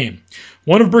 left in the game.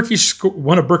 One of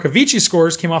Bercovici's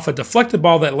scores came off a deflected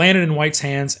ball that landed in White's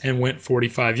hands and went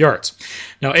 45 yards.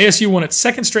 Now, ASU won its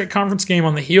second straight conference game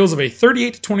on the heels of a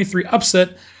 38-23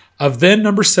 upset of then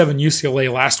number 7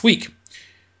 UCLA last week.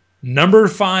 Number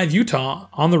 5 Utah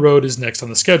on the road is next on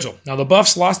the schedule. Now, the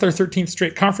Buffs lost their 13th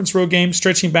straight conference road game,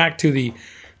 stretching back to the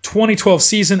 2012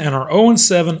 season and are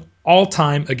 0-7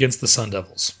 all-time against the Sun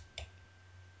Devils.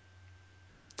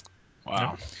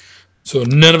 Wow. So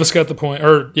none of us got the point,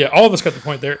 all of us got the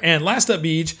point there. And last up,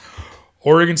 Beach,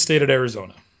 Oregon State at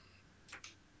Arizona.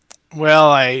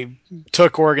 Well, I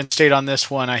took Oregon State on this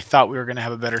one. I thought we were going to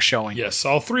have a better showing. Yes,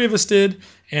 all 3 of us did.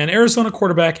 And Arizona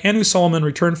quarterback Anu Solomon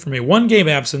returned from a 1-game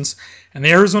absence, and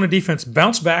the Arizona defense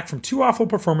bounced back from 2 awful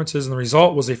performances, and the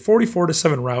result was a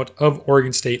 44-7 rout of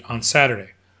Oregon State on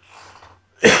Saturday.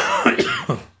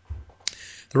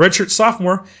 The redshirt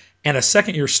sophomore and a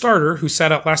second-year starter who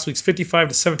sat out last week's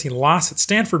 55-17 loss at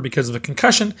Stanford because of a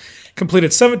concussion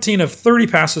completed 17 of 30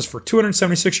 passes for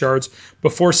 276 yards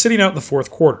before sitting out in the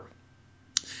fourth quarter.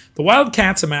 The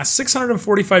Wildcats amassed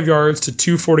 645 yards to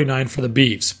 249 for the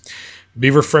Beavs.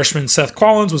 Beaver freshman Seth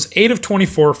Collins was 8 of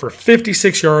 24 for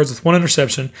 56 yards with 1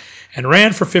 interception and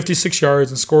ran for 56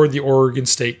 yards and scored the Oregon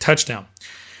State touchdown.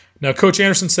 Now, Coach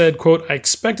Anderson said, quote, "I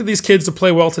expected these kids to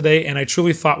play well today, and I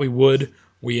truly thought we would.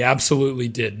 We absolutely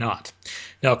did not."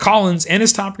 Now, Collins and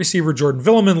his top receiver, Jordan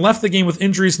Villeman, left the game with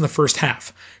injuries in the first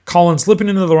half. Collins limping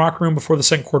into the locker room before the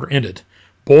second quarter ended.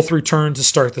 Both returned to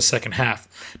start the second half.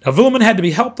 Now, Villeman had to be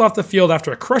helped off the field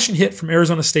after a crushing hit from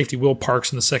Arizona safety Will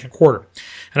Parks in the second quarter.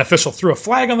 An official threw a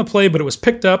flag on the play, but it was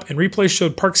picked up, and replay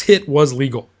showed Parks' hit was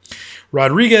legal.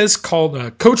 Coach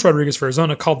Rodriguez for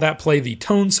Arizona called that play the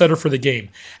tone setter for the game,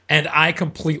 and I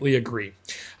completely agree.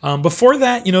 Before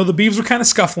that, the Beavs were kind of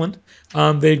scuffling.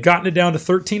 They'd gotten it down to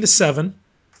 13-7,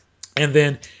 and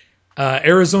then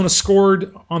Arizona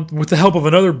scored with the help of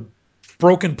another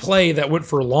broken play that went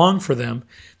for long for them.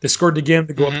 They scored again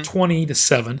to go up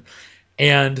 20-7,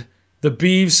 and the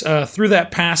Beavs threw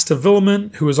that pass to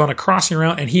Villeman, who was on a crossing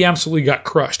route, and he absolutely got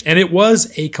crushed. And it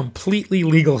was a completely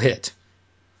legal hit.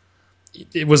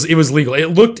 It was legal. It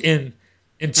looked in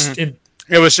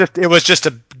It was just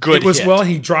a good hit. Well,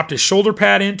 he dropped his shoulder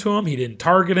pad into him. He didn't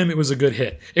target him. It was a good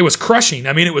hit. It was crushing.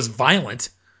 I mean, it was violent.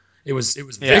 It was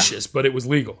vicious, but it was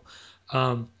legal.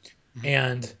 And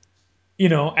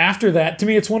after that, to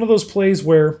me, it's one of those plays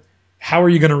where how are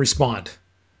you going to respond?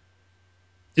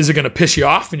 Is it going to piss you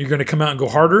off and you're going to come out and go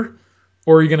harder?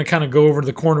 Or are you going to kind of go over to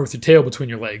the corner with your tail between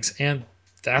your legs? And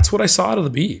that's what I saw out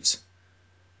of the Beavs.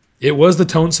 It was the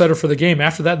tone setter for the game.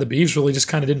 After that, the Beavs really just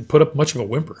kind of didn't put up much of a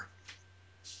whimper.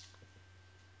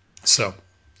 So,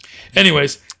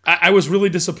 anyways, I was really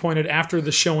disappointed after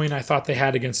the showing I thought they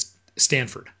had against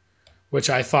Stanford, which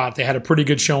I thought they had a pretty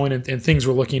good showing and things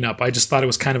were looking up. I just thought it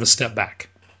was kind of a step back.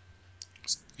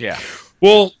 Yeah.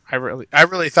 Well, I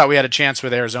really thought we had a chance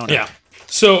with Arizona. Yeah.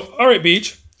 So, all right,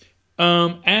 Beach.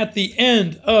 At the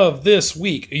end of this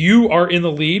week, you are in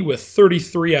the lead with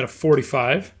 33 out of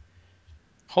 45.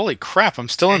 Holy crap, I'm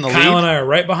still in the lead. Kyle and I are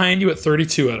right behind you at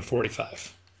 32 out of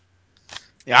 45.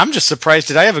 Yeah, I'm just surprised.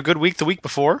 Did I have a good week the week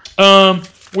before?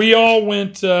 We all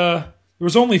went, there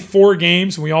was only 4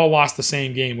 games, and we all lost the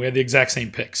same game. We had the exact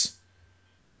same picks.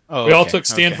 Oh, we all took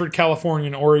Stanford, California,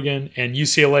 and Oregon, and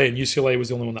UCLA was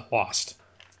the only one that lost.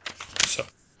 So.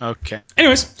 Okay.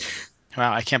 Anyways.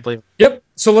 Wow, I can't believe it. Yep.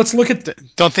 So let's look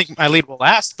at don't think my lead will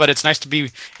last, but it's nice to be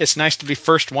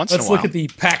first once in a while. Let's look at the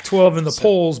Pac-12 and the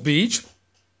polls, Beach.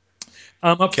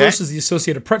 First is the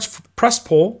Associated Press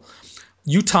poll.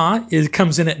 Utah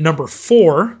comes in at number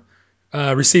 4,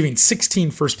 receiving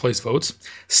 16 first-place votes.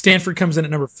 Stanford comes in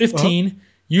at number 15,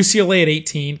 UCLA at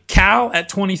 18, Cal at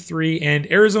 23,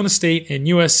 and Arizona State and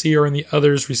USC are in the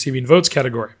others receiving votes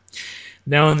category.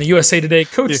 Now in the USA Today,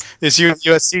 Coach... Is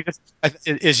USC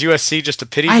just a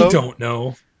pity vote? I don't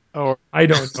know. Or I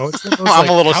don't know. It's I'm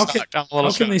a little shocked.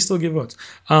 How can they still get votes?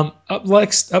 Up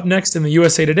next in the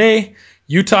USA Today,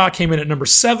 Utah came in at number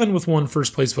 7 with 1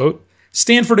 first-place vote.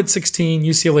 Stanford at 16,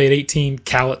 UCLA at 18,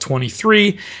 Cal at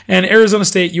 23, and Arizona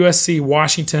State, USC,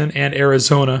 Washington, and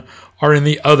Arizona are in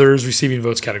the others receiving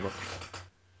votes category.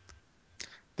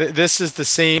 This is the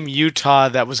same Utah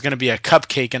that was going to be a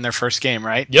cupcake in their first game,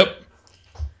 right? Yep.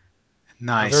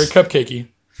 Nice. Very cupcakey.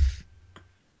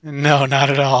 No, not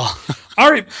at all. All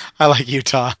right. I like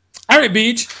Utah. All right,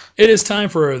 Beach. It is time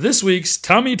for this week's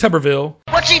Tommy Tuberville.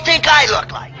 What's he think I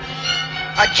look like?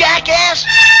 A jackass?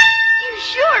 You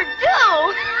sure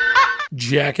do.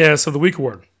 Jackass of the Week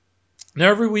Award. Now,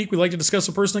 every week we like to discuss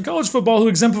a person in college football who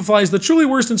exemplifies the truly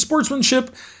worst in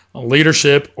sportsmanship,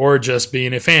 leadership, or just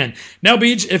being a fan. Now,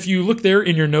 Beach, if you look there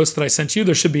in your notes that I sent you,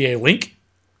 there should be a link.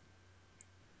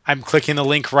 I'm clicking the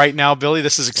link right now, Billy.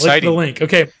 This is exciting. Click the link.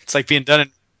 Okay. It's like being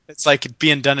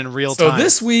done in real time. So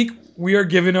this week we are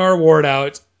giving our award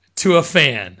out to a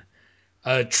fan,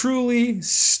 a truly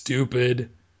stupid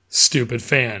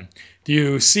fan. Do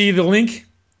you see the link?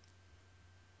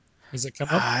 Does it come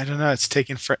up? I don't know. It's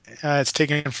taking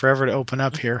forever to open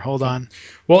up here. Hold on.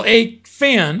 Well, a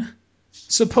fan,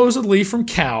 supposedly from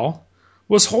Cal,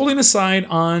 was holding a sign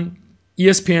on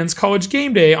ESPN's College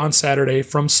Game Day on Saturday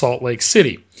from Salt Lake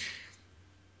City.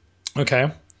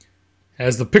 Okay.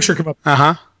 Has the picture come up?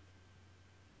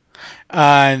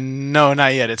 No,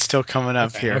 not yet. It's still coming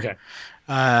up here. Okay.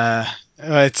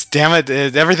 It's damn it.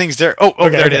 Everything's there.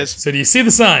 There it is. So do you see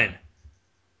the sign?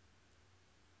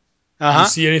 Do you Uh-huh.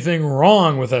 see anything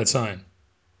wrong with that sign?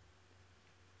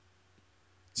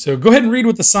 So go ahead and read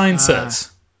what the sign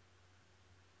says.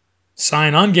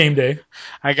 Sign on game day.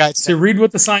 I got So read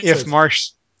what the sign says.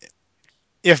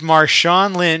 If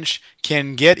Marshawn Lynch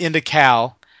can get into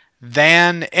Cal,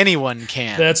 then anyone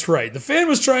can. That's right. The fan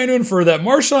was trying to infer that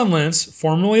Marshawn Lynch,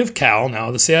 formerly of Cal,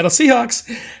 now the Seattle Seahawks,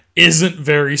 isn't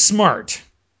very smart.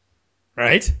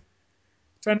 right?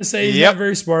 Trying to say he's not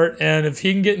very smart, and if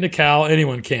he can get into Cal,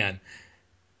 anyone can.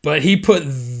 But he put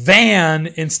Van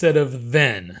instead of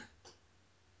then.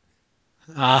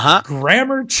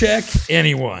 Grammar check,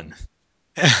 anyone.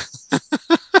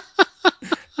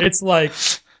 It's like,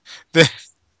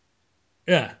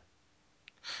 yeah.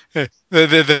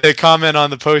 The comment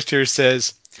on the post here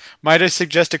says, might I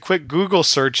suggest a quick Google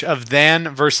search of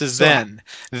then versus then?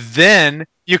 Then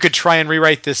you could try and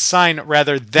rewrite this sign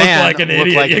rather than look like an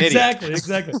idiot.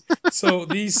 Exactly. So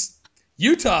these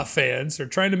Utah fans are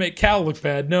trying to make Cal look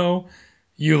bad. No,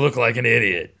 you look like an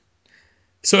idiot.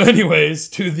 So anyways,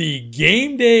 to the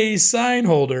game day sign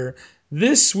holder,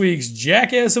 this week's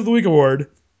Jackass of the Week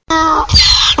award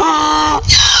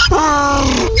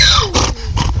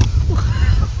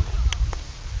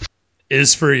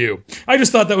is for you. I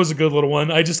just thought that was a good little one.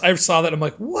 I saw that. I'm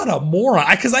like, what a moron.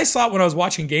 Because I saw it when I was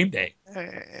watching game day.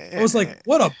 I was like,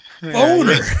 what a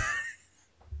boner.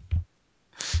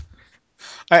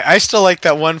 I still like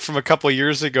that one from a couple of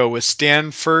years ago with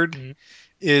Stanford. Mm-hmm.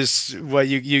 Is what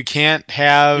you can't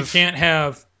have. You can't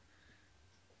have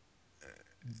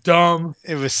dumb.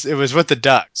 It was with the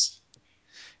Ducks.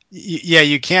 Yeah,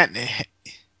 you can't.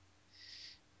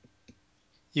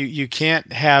 You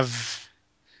can't have.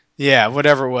 Yeah,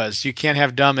 whatever it was. You can't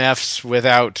have dumb Fs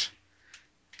without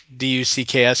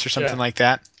DUCKS or something like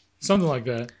that. Something like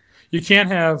that. You can't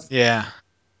have. Yeah.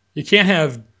 You can't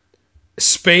have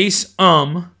space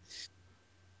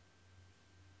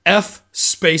F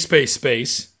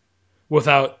space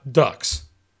without ducks.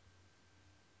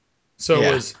 So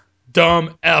it was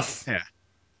dumb F.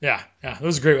 Yeah. That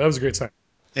was great. That was a great sign.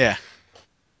 Yeah.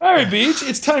 All right, Beach.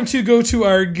 It's time to go to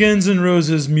our Guns N'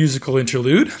 Roses musical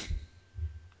interlude.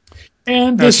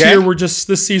 And this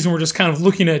season we're just kind of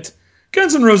looking at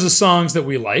Guns N' Roses songs that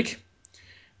we like.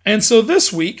 And so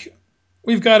this week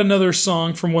we've got another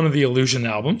song from one of the Illusion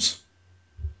albums.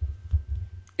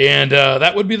 And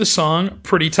that would be the song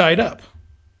Pretty Tied Up.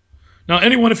 Now,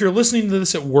 anyone, if you're listening to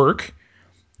this at work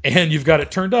and you've got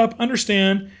it turned up,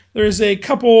 understand there's a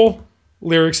couple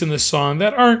lyrics in this song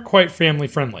that aren't quite family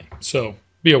friendly. So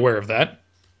be aware of that.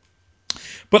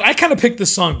 But I kind of picked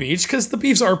this song, Beach, because the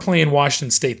Beavs are playing Washington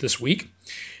State this week.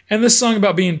 And this song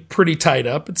about being pretty tied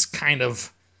up, it's kind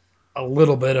of a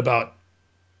little bit about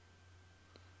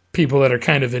people that are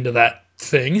kind of into that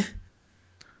thing.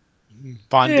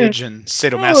 Bondage and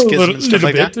sadomasochism and stuff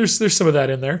like that. There's some of that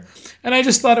in there. And I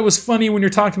just thought it was funny when you're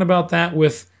talking about that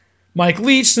with Mike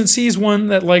Leach, since he's one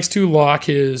that likes to lock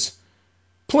his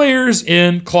players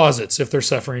in closets if they're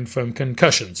suffering from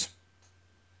concussions.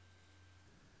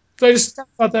 So I just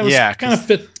thought that was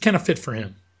kind of fit for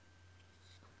him.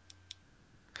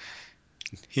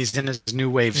 He's in his new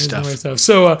wave stuff.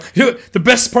 So the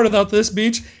best part about this,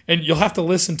 Beach, and you'll have to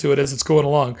listen to it as it's going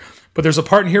along, but there's a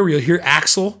part in here where you'll hear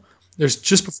Axl. There's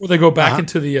just before they go back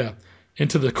into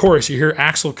the chorus, you hear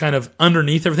Axl kind of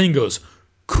underneath everything goes,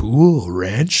 "Cool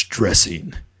Ranch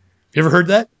dressing." You ever heard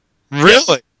that?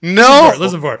 Really? No.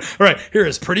 Listen for it. All right, here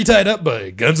is Pretty Tied Up by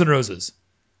Guns N' Roses.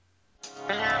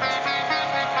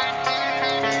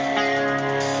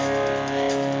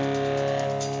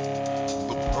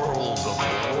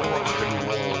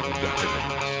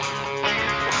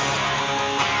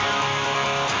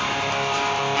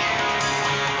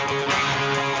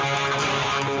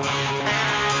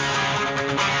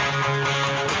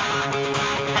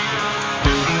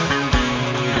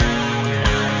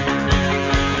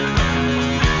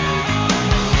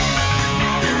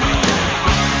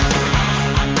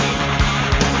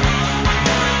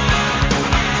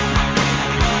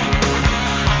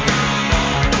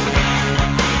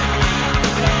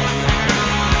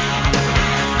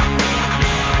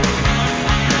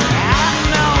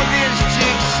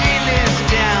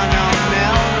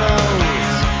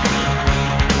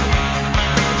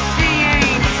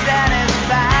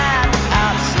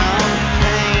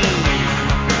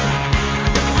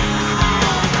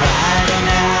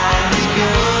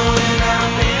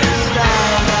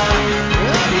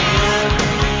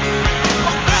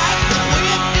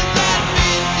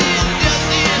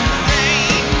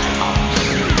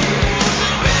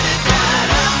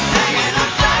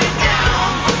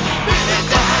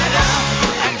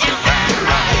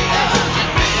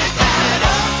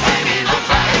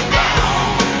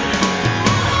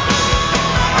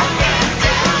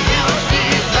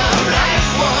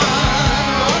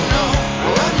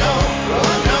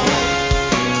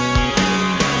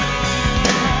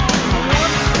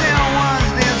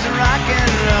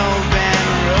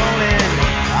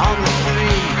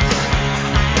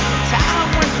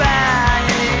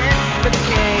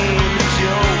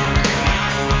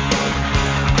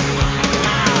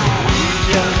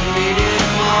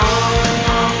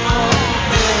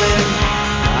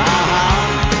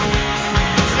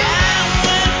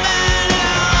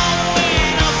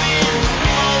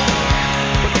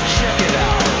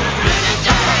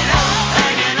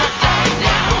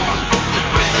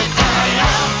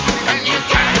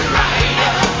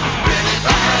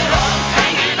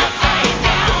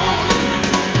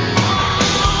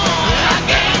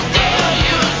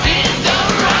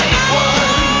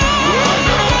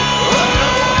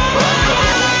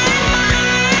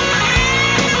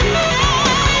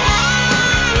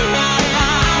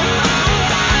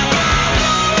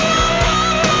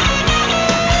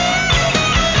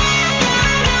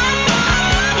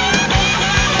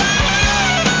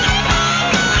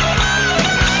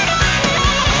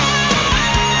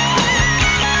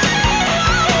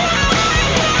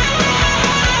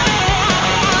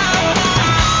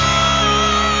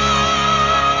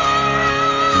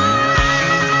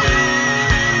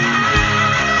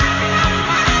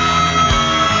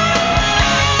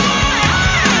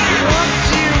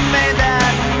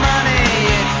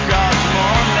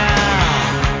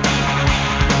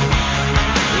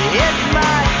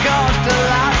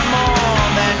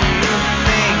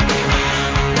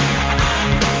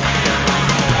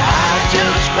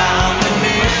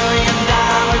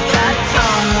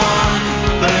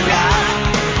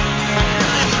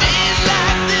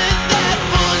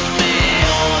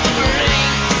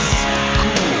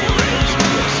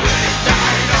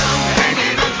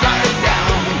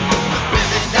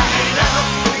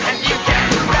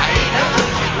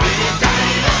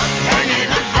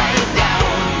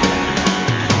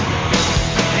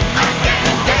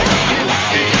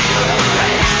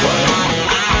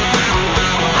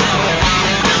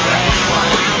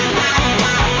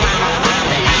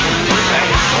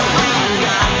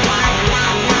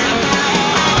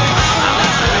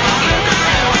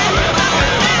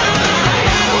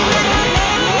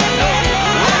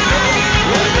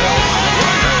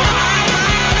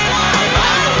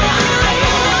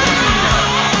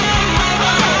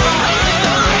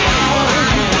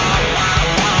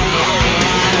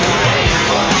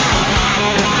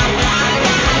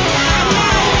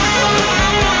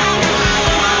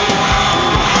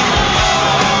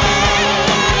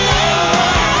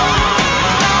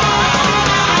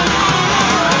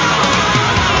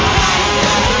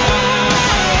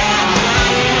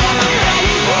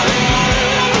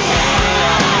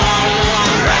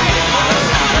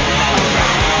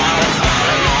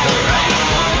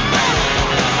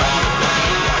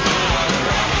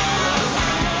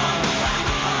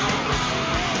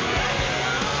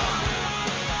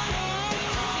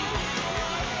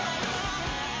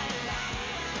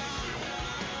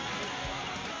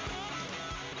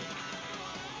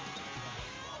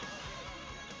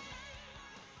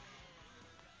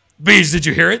 Beach, did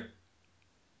you hear it?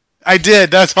 I did.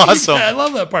 That's awesome. I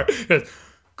love that part.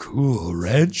 Cool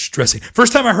Ranch dressing.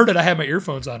 First time I heard it, I had my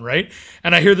earphones on, right?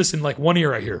 And I hear this in like one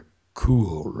ear. I hear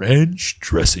Cool Ranch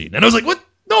dressing, and I was like, "What?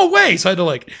 No way!" So I had to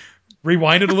like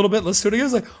rewind it a little bit, listen to it again. I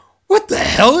was like, "What the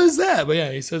hell is that?" But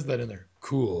yeah, he says that in there.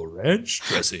 Cool Ranch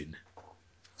dressing.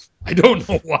 I don't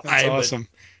know why. That's awesome.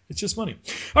 But it's just funny.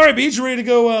 All right, Beach, you ready to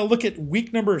go look at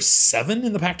week number 7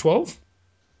 in the Pac-12?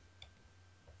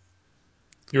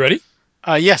 You ready?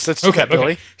 Yes, let's do that,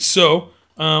 Billy. So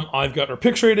I've got our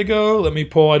picks ready to go. Let me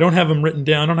pull. I don't have them written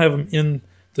down. I don't have them in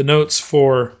the notes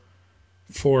for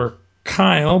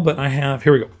Kyle, but I have.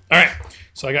 Here we go. All right.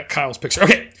 So I got Kyle's picks.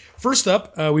 Okay. First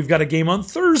up, we've got a game on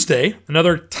Thursday.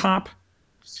 Another top.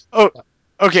 Oh,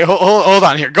 okay. Hold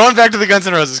on here. Going back to the Guns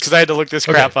N' Roses because I had to look this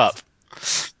crap up.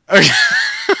 Okay.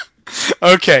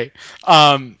 Okay.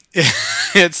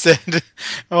 It said,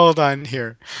 hold on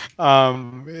here.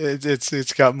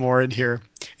 It's got more in here.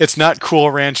 It's not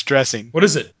Cool Ranch dressing. What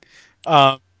is it?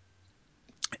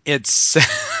 It's.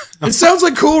 It sounds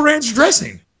like Cool Ranch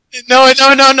dressing. No.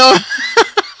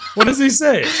 What does he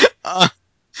say?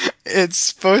 It's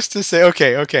supposed to say,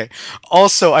 okay.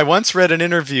 Also, I once read an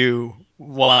interview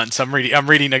once. I'm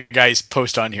reading a guy's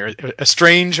post on here.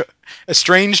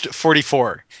 Estranged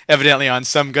 44, evidently on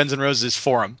some Guns N' Roses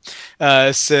forum,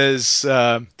 says,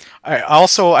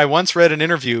 I once read an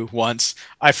interview once.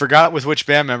 I forgot with which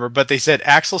band member, but they said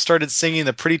Axl started singing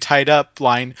the pretty tied up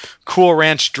line, Cool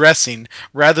Ranch dressing,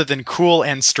 rather than cool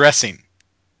and stressing.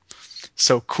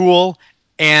 So cool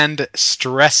and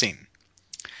stressing.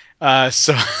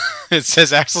 So it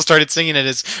says Axl started singing it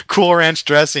as Cool Ranch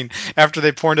dressing after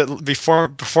they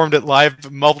performed it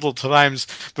live multiple times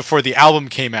before the album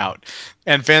came out.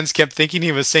 And fans kept thinking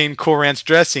he was saying Cool Ranch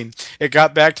dressing. It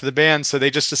got back to the band, so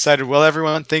they just decided, well,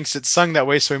 everyone thinks it's sung that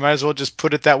way, so we might as well just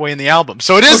put it that way in the album.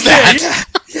 So it is that.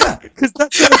 Yeah, because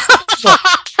that's what it sounds like.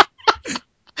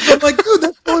 I'm like, dude,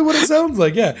 that's totally what it sounds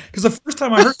like. Yeah, because the first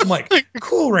time I heard it, I'm like,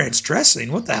 Cool Ranch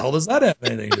dressing? What the hell does that have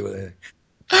anything to do with anything?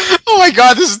 Oh my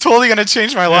God, this is totally going to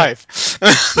change my life.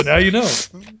 So now you know.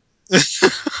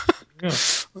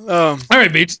 All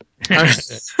right, Beach. There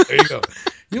you go.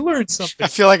 You learned something. I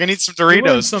feel like I need some Doritos. You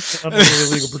learned something on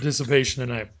illegal participation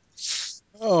tonight.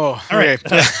 Oh, all right.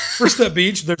 First up,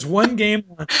 Beach. There's one game.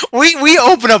 We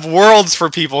open up worlds for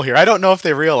people here. I don't know if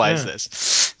they realize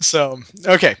this. So,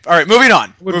 okay. All right, moving on.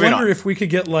 I would wonder if we could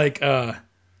get like,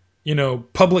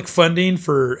 public funding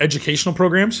for educational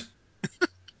programs.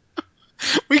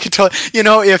 We could tell,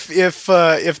 if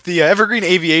the Evergreen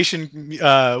Aviation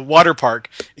water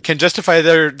park can justify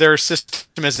their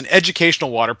system as an educational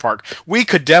water park, we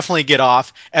could definitely get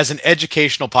off as an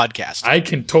educational podcast. I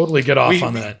can totally get off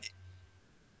on that.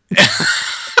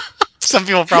 Some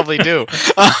people probably do,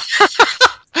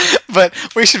 but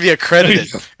we should be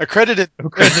accredited. Accredited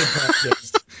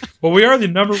podcast. Well, we are the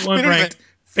number 1 ranked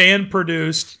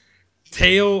fan-produced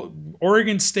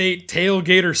Oregon State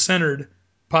tailgater centered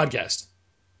podcast.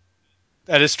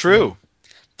 That is true.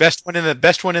 Best one in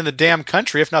the damn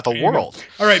country, if not the world.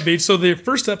 All right, Beach. So the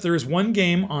first up, there is one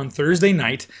game on Thursday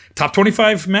night, top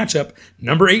 25 matchup.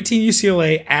 Number 18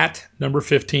 UCLA at number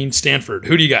 15 Stanford.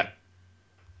 Who do you got?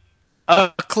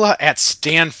 UCLA at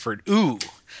Stanford. Ooh,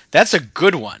 that's a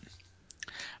good one.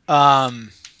 I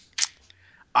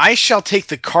shall take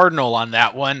the Cardinal on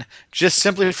that one, just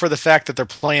simply for the fact that they're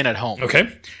playing at home.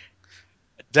 Okay.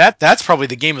 That's probably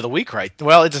the game of the week, right?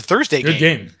 Well, it's a Thursday game. Good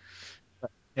game.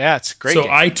 Yeah, it's a great game.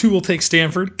 So I too will take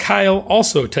Stanford. Kyle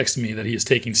also texted me that he is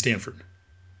taking Stanford.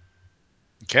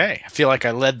 Okay, I feel like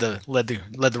I led the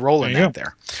role in that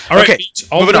there. All right, Beach,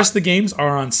 all the rest of the games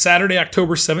are on Saturday,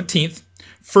 October 17th.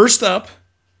 First up,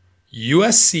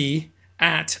 USC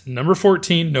at number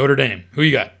 14 Notre Dame. Who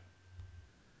you got?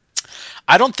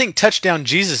 I don't think Touchdown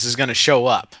Jesus is going to show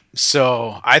up,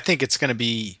 so I think it's going to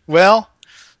be I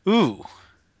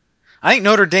think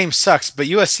Notre Dame sucks, but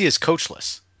USC is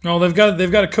coachless. No, they've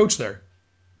got a coach there.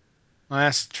 Well,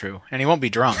 that's true, and he won't be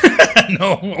drunk.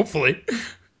 No, hopefully.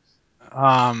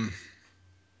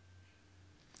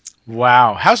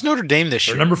 Wow, how's Notre Dame this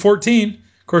year? They're number 14.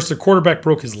 Of course, their quarterback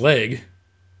broke his leg.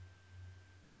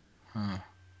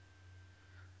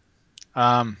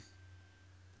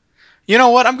 You know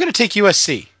what? I'm going to take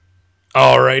USC.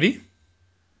 Alrighty.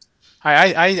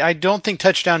 I don't think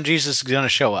Touchdown Jesus is going to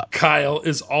show up. Kyle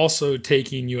is also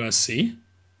taking USC.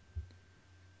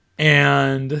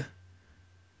 And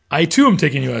I too am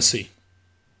taking USC.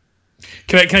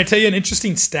 Can I tell you an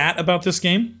interesting stat about this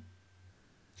game?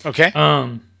 Okay.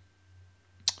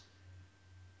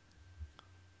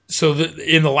 So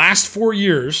in the last 4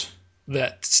 years,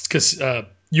 because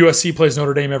USC plays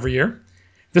Notre Dame every year,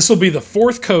 This will be the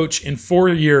fourth coach in 4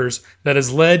 years that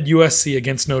has led USC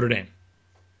against Notre Dame.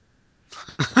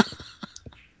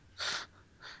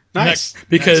 Nice.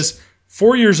 Because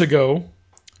 4 years ago,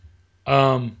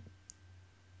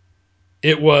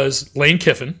 it was Lane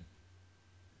Kiffin.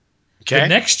 Okay. The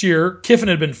next year, Kiffin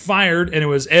had been fired, and it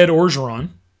was Ed Orgeron.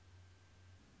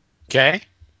 Okay.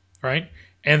 Right?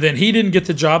 And then he didn't get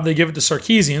the job. They give it to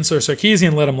Sarkisian, so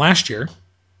Sarkisian led him last year.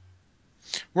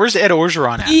 Where's Ed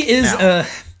Orgeron at? He is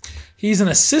he's an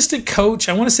assistant coach.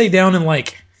 I want to say down in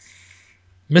like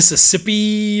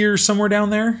Mississippi or somewhere down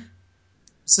there.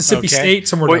 Mississippi State,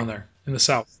 somewhere down there in the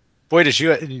South. Boy, did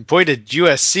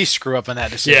USC screw up on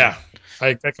that decision. Yeah.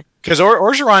 Because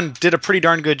Orgeron did a pretty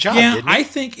darn good job, didn't he? I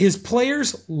think his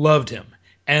players loved him,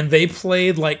 and they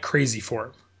played like crazy for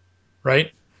him,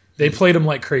 right? They played him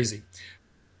like crazy.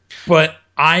 But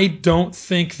I don't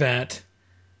think that...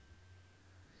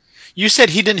 You said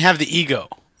he didn't have the ego.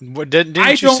 Didn't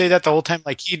you say that the whole time?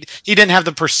 Like he didn't have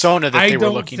the persona that they were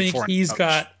looking for. I don't think he's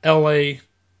got LA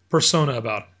persona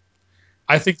about him.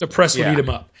 I think the press would eat him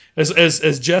up.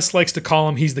 As Jess likes to call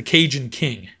him, he's the Cajun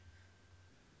King.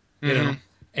 You know?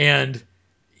 And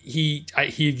he's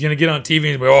going to get on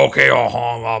TV and be, okay,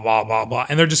 blah, blah, blah, blah.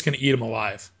 And they're just going to eat him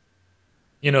alive.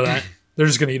 You know that? They're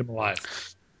just going to eat him alive.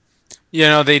 You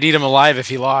know, they'd eat him alive if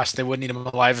he lost. They wouldn't eat him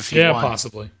alive if he won. Yeah,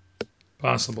 possibly.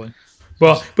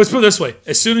 Well, let's put it this way.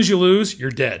 As soon as you lose,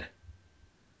 you're dead.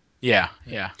 Yeah.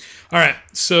 All right,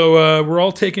 so we're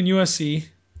all taking USC.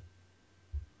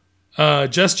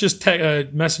 Jess just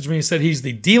messaged me and said he's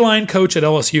the D-line coach at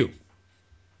LSU.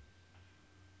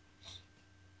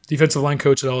 Defensive line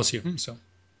coach at LSU. So,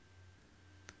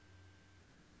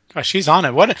 gosh, she's on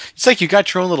it. It's like you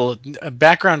got your own little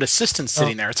background assistant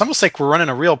sitting there. It's almost like we're running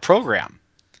a real program.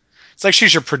 It's like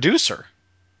she's your producer.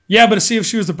 Yeah, but see, if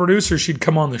she was the producer, she'd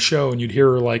come on the show and you'd hear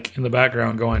her like in the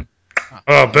background going,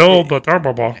 Bill, blah,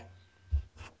 blah, blah.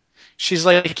 She's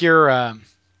like your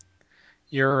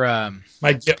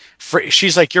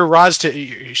she's like your Roz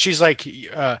to she's like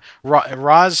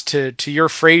Roz to your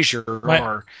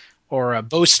Frasier or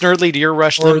Bo Snerdley to your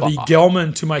Rush Limbaugh. Or the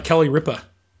Gelman to my Kelly Ripa.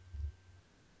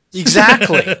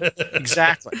 Exactly.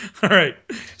 All right.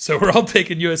 So we're all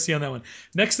taking USC on that one.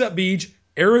 Next up, Beej,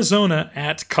 Arizona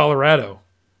at Colorado.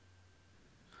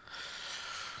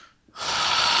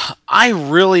 I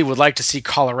really would like to see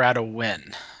Colorado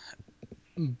win,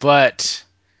 but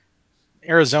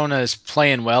Arizona is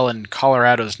playing well and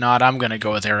Colorado's not. I'm going to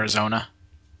go with Arizona.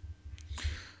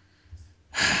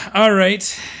 All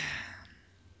right.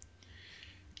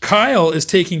 Kyle is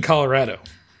taking Colorado.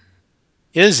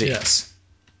 Is he? Yes.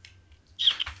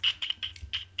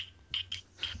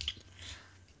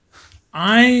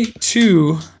 I,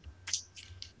 too,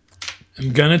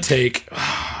 am going to take...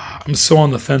 I'm so on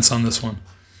the fence on this one.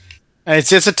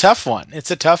 It's a tough one.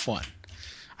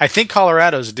 I think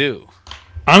Colorado's due.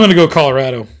 I'm going to go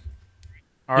Colorado.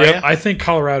 Are you? I think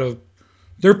Colorado...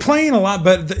 They're playing a lot,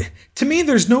 but to me,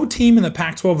 there's no team in the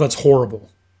Pac-12 that's horrible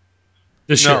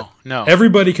this year. No.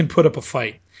 Everybody can put up a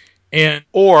fight. And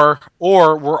or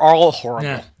we're all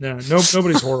horrible.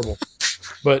 Nobody's horrible.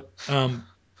 But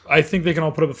I think they can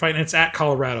all put up a fight, and it's at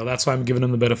Colorado. That's why I'm giving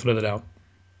them the benefit of the doubt.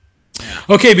 Yeah.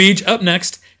 Okay, Beej, up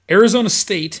next, Arizona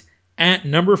State at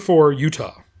number 4,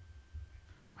 Utah.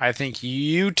 I think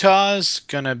Utah's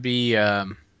going to be...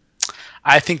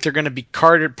 I think they're going to be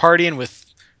partying with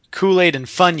Kool-Aid and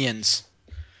Funyuns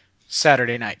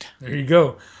Saturday night. There you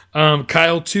go.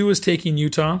 Kyle, too, is taking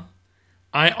Utah.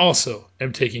 I also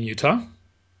am taking Utah.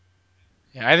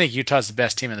 Yeah, I think Utah's the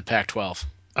best team in the Pac-12.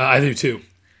 I do, too.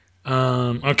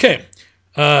 Okay.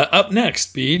 Up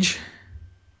next, Beej.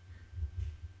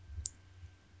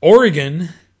 Oregon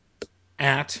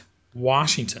at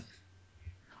Washington.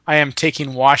 I am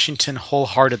taking Washington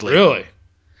wholeheartedly. Really?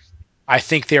 I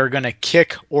think they are going to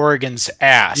kick Oregon's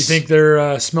ass. You think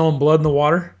they're smelling blood in the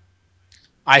water?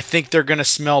 I think they're going to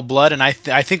smell blood, and I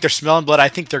think they're smelling blood. I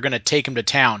think they're going to take them to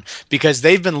town because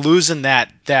they've been losing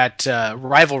that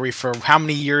rivalry for how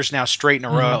many years now straight in a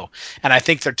row, and I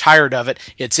think they're tired of it.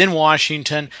 It's in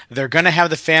Washington. They're going to have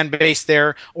the fan base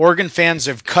there. Oregon fans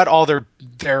have cut all their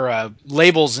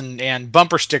labels and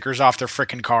bumper stickers off their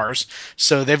frickin' cars,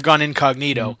 so they've gone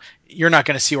incognito. You're not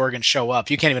going to see Oregon show up.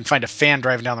 You can't even find a fan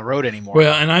driving down the road anymore.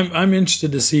 Well, and I'm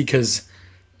interested to see because,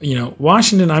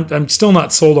 Washington, I'm still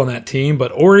not sold on that team,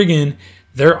 but Oregon,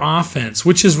 their offense,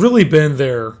 which has really been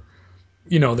their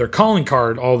calling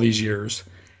card all these years,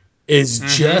 is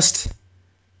just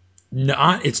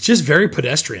not. It's just very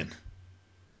pedestrian.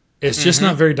 It's just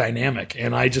not very dynamic,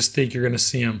 and I just think you're going to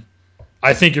see them.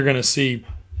 I think you're going to see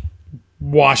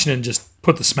Washington just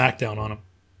put the smackdown on them.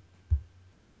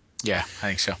 Yeah, I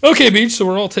think so. Okay, Beach. So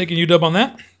we're all taking UW on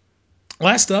that.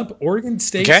 Last up, Oregon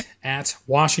State Okay. at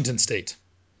Washington State.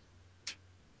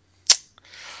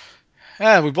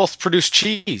 Yeah, we both produce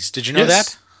cheese. Did you know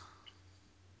Yes. that?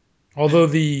 Although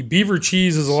the beaver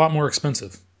cheese is a lot more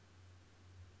expensive.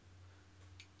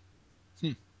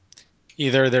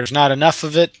 Either there's not enough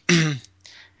of it,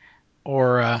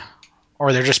 or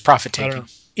they're just profit I don't taking. know.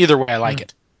 Either way, I like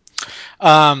it.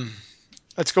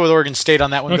 Let's go with Oregon State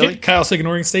on that one, Okay, Billy. Kyle's taking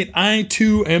Oregon State. I,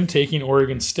 too, am taking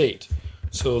Oregon State.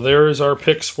 So there's our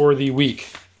picks for the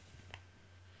week.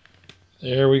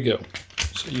 There we go.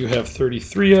 So you have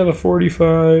 33 out of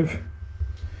 45.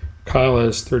 Kyle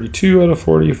has 32 out of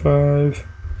 45.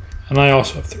 And I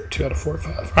also have 32 out of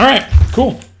 45. All right,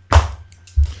 cool.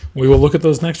 We will look at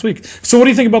those next week. So what do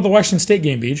you think about the Washington State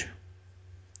game, Beej?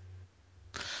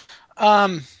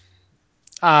 I'm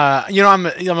a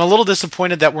little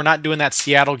disappointed that we're not doing that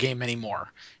Seattle game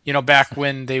anymore. Back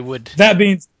when they would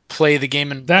play the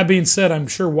game. And that being said, I'm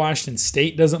sure Washington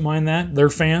State doesn't mind that, their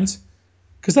fans,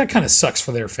 because that kind of sucks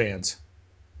for their fans.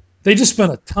 They just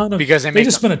spent a ton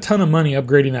of money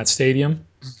upgrading that stadium.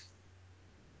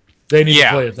 They need to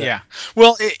play it there. Yeah.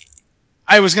 Well,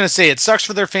 I was going to say it sucks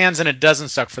for their fans and it doesn't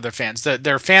suck for their fans.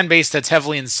 Their fan base that's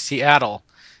heavily in Seattle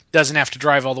doesn't have to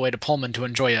drive all the way to Pullman to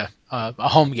enjoy a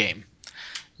home game.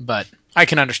 But I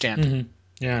can understand. Mm-hmm.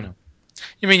 Yeah, I know.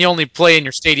 You mean you only play in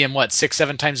your stadium,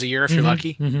 6-7 times a year if you're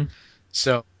lucky? Mm-hmm.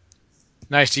 So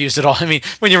nice to use it all. I mean,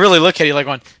 when you really look at it, you're like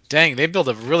going, dang, they built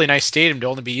a really nice stadium to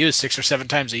only be used 6 or 7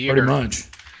 times a year. Pretty much.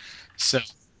 So,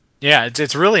 yeah,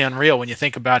 it's really unreal when you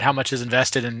think about how much is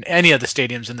invested in any of the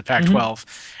stadiums in the Pac-12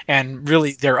 and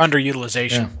really their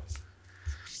underutilization.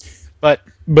 Yeah.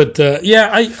 But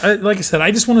I like I said,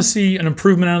 I just want to see an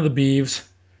improvement out of the Beavs.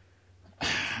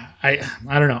 I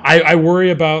don't know. I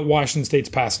worry about Washington State's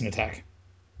passing attack.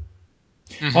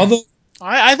 Mm-hmm. Although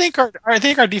I think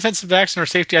our defensive backs and our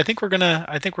safety, I think we're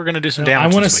gonna do some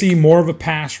damage. I want to see more of a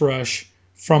pass rush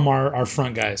from our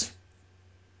front guys.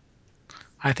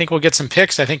 I think we'll get some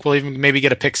picks. I think we'll even maybe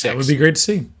get a pick 6. That would be great to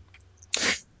see.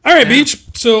 All right, Beach.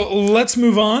 So let's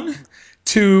move on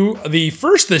to the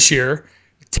first this year.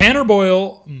 Tanner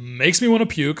Boyle makes me want to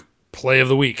puke. Play of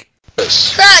the week.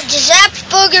 Does that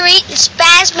booger eating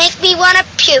spaz make me want to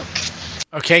puke?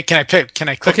 Okay, can I click the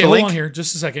link? Okay, hold on here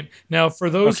just a second. Now, for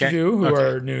those of you who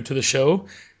are new to the show,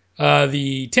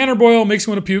 the Tanner Boyle makes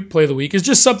me want to puke. Play of the week is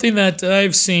just something that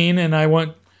I've seen and I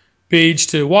want Paige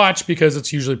to watch because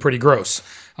it's usually pretty gross.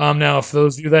 Now, for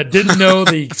those of you that didn't know,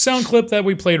 the sound clip that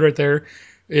we played right there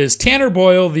is Tanner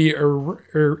Boyle, the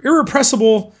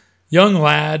irrepressible young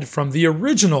lad from the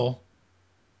original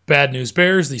Bad News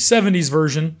Bears, the 70s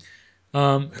version,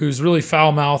 who's really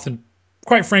foul-mouthed and,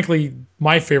 quite frankly,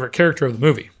 my favorite character of the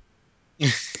movie.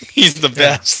 He's the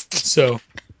best. So,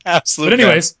 absolutely. But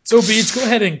anyways, so Beach, go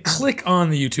ahead and click on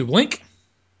the YouTube link.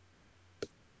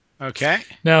 Okay.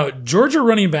 Now, Georgia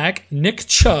running back Nick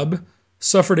Chubb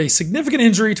suffered a significant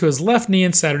injury to his left knee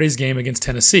in Saturday's game against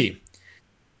Tennessee.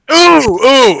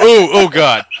 Oh,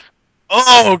 God.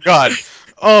 Oh, God.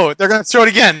 Oh, they're going to throw it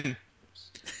again.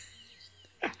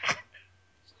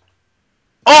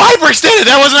 Oh, hyperextended.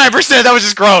 That wasn't hyperextended. That was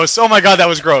just gross. Oh, my God, that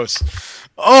was gross.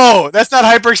 Oh, that's not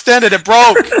hyperextended. It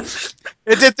broke.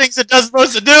 It did things it doesn't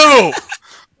supposed to do.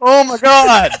 Oh, my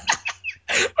God.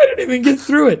 I didn't even get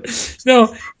through it.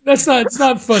 No, it's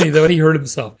not funny, though. He hurt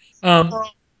himself. Oh,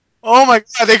 my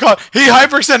God. They call it, he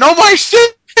hyperextended. Oh, my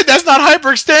shit. That's not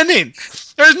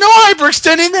hyperextending. There's no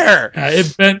hyperextending there.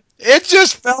 It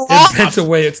just fell off. It bent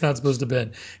away it's not supposed to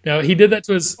bend. Now, he did that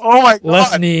to his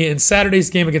left knee in Saturday's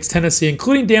game against Tennessee,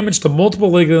 including damage to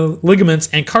multiple ligaments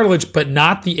and cartilage, but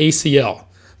not the ACL,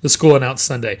 the school announced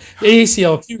Sunday. The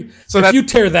ACL, if you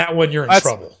tear that one, you're in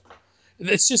trouble.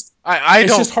 It's just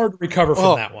it's just hard to recover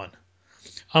from that one.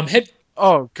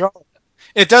 Oh, God.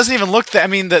 It doesn't even look that. I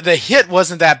mean, the hit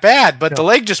wasn't that bad, but the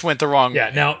leg just went the wrong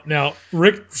way. Now,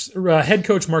 head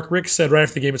coach Mark Richt said right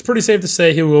after the game, it's pretty safe to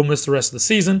say he will miss the rest of the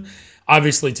season.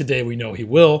 Obviously, today we know he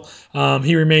will.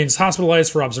 He remains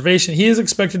hospitalized for observation. He is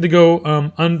expected to go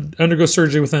undergo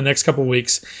surgery within the next couple of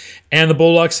weeks, and the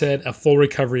Bulldogs said a full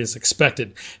recovery is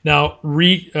expected. Now,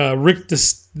 Richt,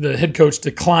 the head coach,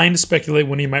 declined to speculate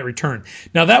when he might return.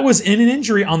 Now, that was in an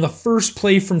injury on the first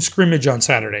play from scrimmage on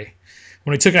Saturday,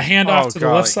 when he took a handoff to the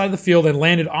left side of the field and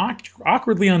landed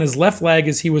awkwardly on his left leg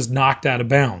as he was knocked out of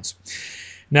bounds.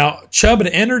 Now, Chubb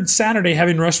had entered Saturday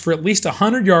having rushed for at least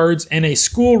 100 yards and a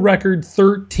school record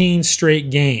 13 straight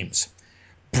games.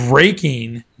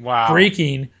 breaking Wow.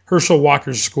 Herschel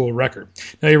Walker's school record.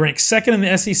 Now he ranked second in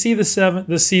the SEC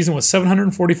this season with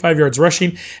 745 yards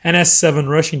rushing and has 7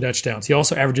 rushing touchdowns. He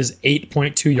also averages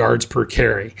 8.2 yards per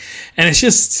carry. And it's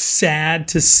just sad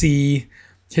to see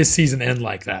his season end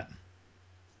like that.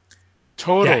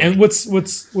 Totally. Yeah, and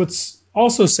what's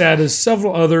also sad is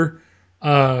several other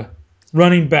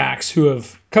running backs who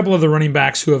have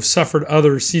suffered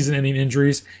other season-ending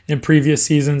injuries in previous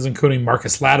seasons, including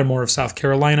Marcus Lattimore of South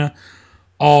Carolina,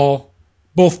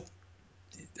 both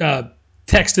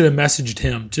texted and messaged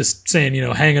him just saying,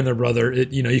 hang in there, brother.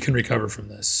 You can recover from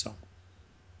this. So.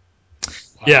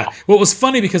 Wow. Yeah. Well, it was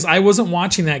funny because I wasn't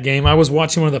watching that game. I was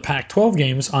watching one of the Pac-12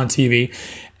 games on TV,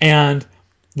 and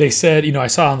they said, I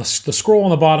saw on the scroll on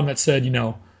the bottom that said,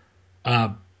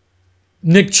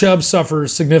 Nick Chubb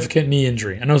suffers significant knee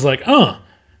injury. And I was like, I'm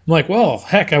like, well,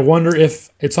 heck, I wonder if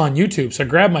it's on YouTube. So I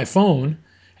grabbed my phone,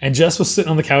 and Jess was sitting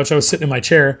on the couch. I was sitting in my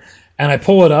chair, and I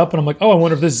pull it up, and I'm like, I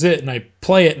wonder if this is it. And I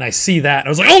play it, and I see that. And I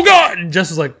was like, oh, God! And Jess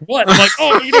was like, what? I'm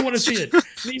like, you don't want to see it.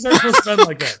 Knees aren't supposed to bend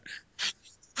like that.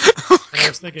 And I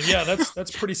was thinking, yeah,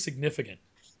 that's pretty significant.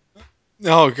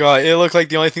 Oh, God. It looked like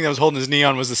the only thing that was holding his knee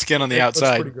on was the skin on the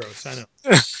outside. That's pretty gross, I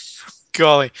know.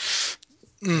 Golly.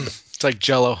 It's like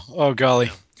Jell-O. Oh, golly.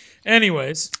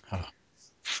 Anyways.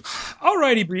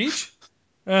 Alrighty, Breach.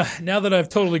 Now that I've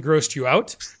totally grossed you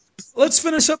out, let's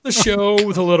finish up the show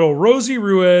with a little Rosie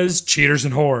Ruiz, Cheaters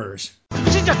and Horrors.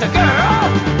 She's just a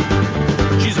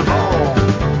girl. She's a ball.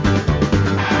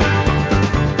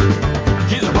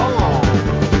 She's a ball.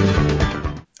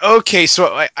 Okay,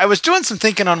 so I was doing some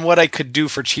thinking on what I could do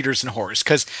for Cheaters and Horrors,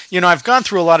 because, I've gone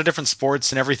through a lot of different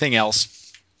sports and everything else.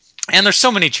 And there's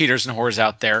so many cheaters and whores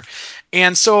out there.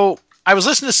 And so I was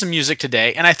listening to some music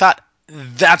today, and I thought,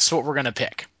 that's what we're going to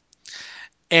pick.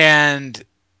 And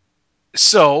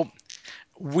so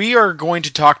we are going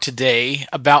to talk today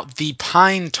about the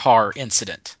Pine Tar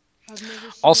incident,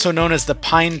 also known as the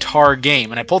Pine Tar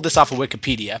game. And I pulled this off of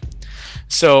Wikipedia.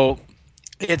 So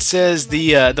it says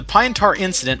the Pine Tar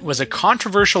incident was a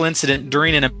controversial incident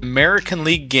during an American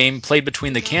League game played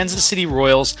between the Kansas City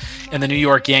Royals and the New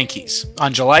York Yankees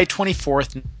on July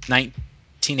 24th,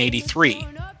 1983,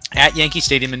 at Yankee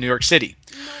Stadium in New York City.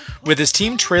 With his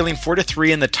team trailing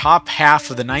 4-3 in the top half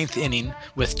of the ninth inning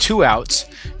with 2 outs,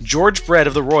 George Brett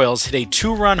of the Royals hit a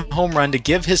 2-run home run to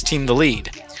give his team the lead.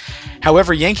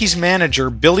 However, Yankees manager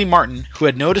Billy Martin, who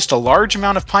had noticed a large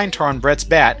amount of pine tar on Brett's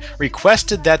bat,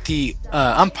 requested that the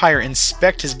umpire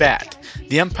inspect his bat.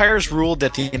 The umpires ruled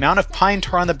that the amount of pine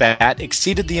tar on the bat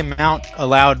exceeded the amount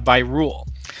allowed by rule,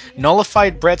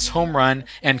 nullified Brett's home run,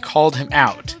 and called him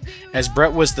out. As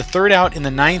Brett was the 3rd out in the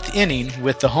 9th inning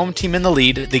with the home team in the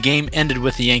lead, the game ended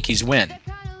with the Yankees' win.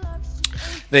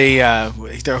 They,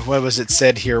 what was it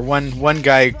said here? One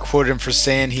guy quoted him for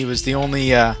saying he was the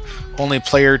only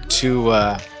player to,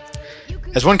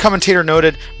 as one commentator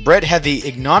noted, Brett had the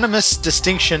ignominious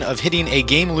distinction of hitting a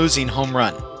game-losing home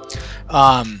run.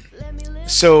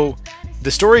 So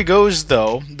the story goes,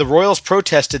 though, the Royals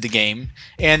protested the game,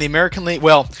 and the American League,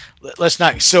 let's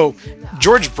not, so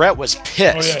George Brett was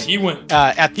pissed. Oh, yeah, he went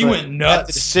nuts at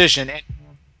the decision.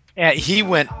 And he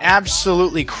went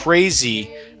absolutely crazy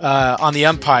on the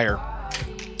umpire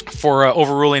for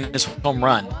overruling his home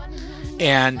run.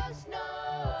 And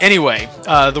anyway,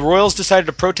 the Royals decided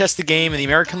to protest the game, and the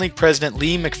American League president,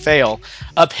 Lee MacPhail,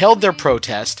 upheld their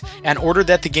protest and ordered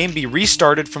that the game be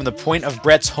restarted from the point of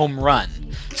Brett's home run.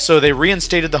 So they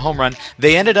reinstated the home run.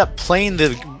 They ended up playing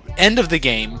the end of the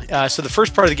game. So the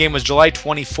first part of the game was July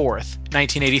 24th,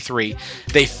 1983.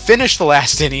 They finished the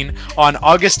last inning on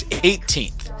August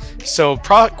 18th. So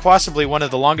possibly one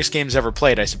of the longest games ever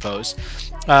played, I suppose.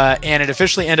 And it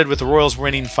officially ended with the Royals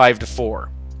winning 5-4.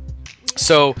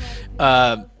 So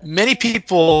many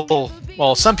people,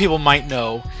 some people might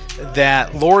know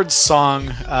that Lord's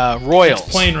song "Royals" it's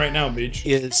playing right now, Beach,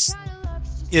 is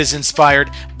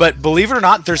inspired. But believe it or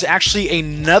not, there's actually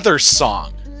another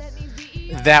song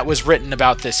that was written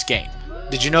about this game.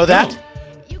 Did you know that?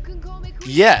 No.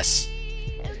 Yes.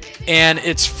 And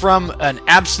it's from an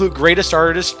absolute great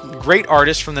artist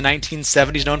from the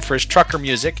 1970s, known for his trucker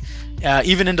music,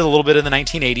 even into a little bit of the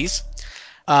 1980s.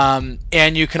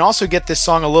 And you can also get this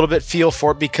song a little bit feel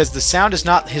for it because the sound is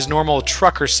not his normal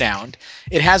trucker sound.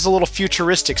 It has a little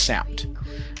futuristic sound.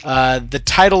 The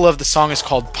title of the song is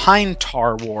called Pine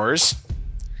Tar Wars.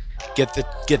 Get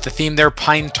the theme there,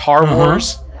 Pine Tar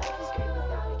Wars.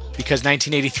 Because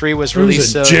 1983 was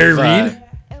release of Jerry Reed?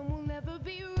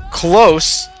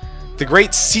 Close. The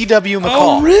great C.W. McCall.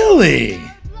 Oh, really?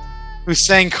 Who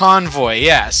sang Convoy,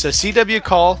 yeah. So C.W.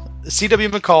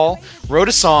 McCall wrote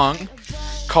a song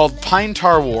called Pine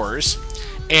Tar Wars,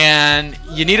 and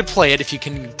you need to play it if you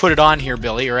can put it on here,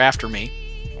 Billy, or after me.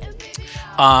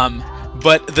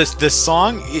 But the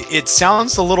song, it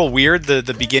sounds a little weird,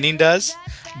 the beginning does,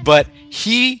 but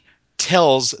he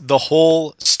tells the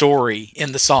whole story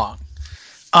in the song.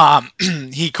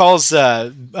 He calls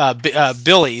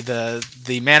Billy,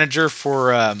 the manager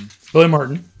for Billy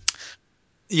Martin.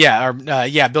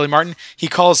 Billy Martin. He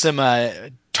calls him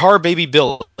Tar Baby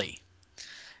Billy.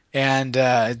 And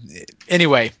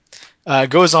anyway,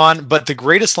 goes on. But the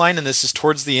greatest line in this is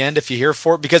towards the end, if you hear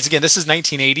for it, because again, this is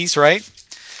 1980s, right?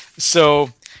 So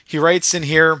he writes in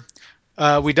here,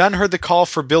 we done heard the call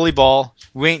for Billy Ball.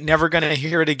 We ain't never going to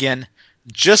hear it again.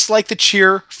 Just like the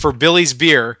cheer for Billy's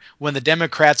beer when the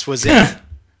Democrats was in.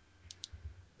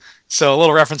 So a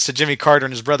little reference to Jimmy Carter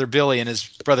and his brother Billy and his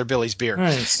brother Billy's beer.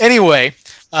 Nice. Anyway,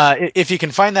 if you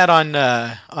can find that on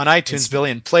iTunes,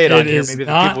 Billy, and play it on here, maybe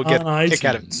the people will get a kick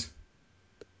out of it.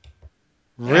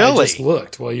 Really? I just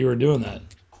looked while you were doing that.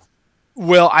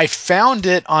 Well, I found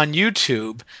it on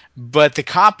YouTube, but the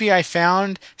copy I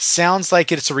found sounds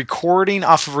like it's a recording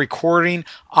off of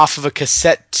a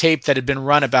cassette tape that had been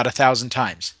run about 1,000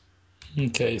 times.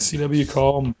 Okay, CW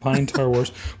Call, Pine Tar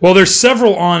Wars. Well, there's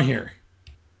several on here.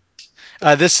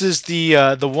 This is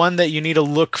the one that you need to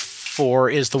look for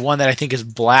is the one that I think is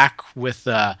black with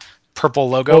purple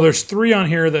logo. Well, there's 3 on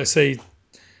here that say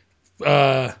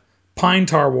Pine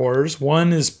Tar Wars.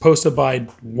 One is posted by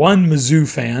one Mizzou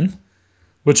fan,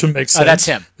 which would make sense. That's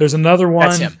him. There's another one,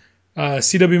 That's him.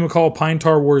 CW McCall Pine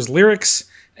Tar Wars lyrics,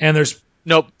 and there's...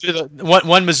 Nope,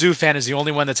 one Mizzou fan is the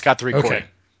only one that's got the recording. Okay.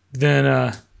 Then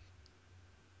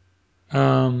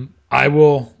I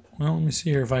will... Well, let me see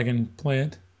here if I can play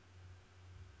it.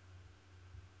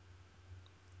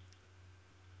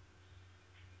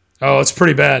 Oh, it's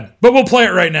pretty bad. But we'll play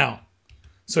it right now.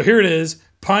 So here it is,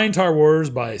 Pine Tar Wars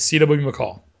by C.W.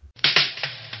 McCall.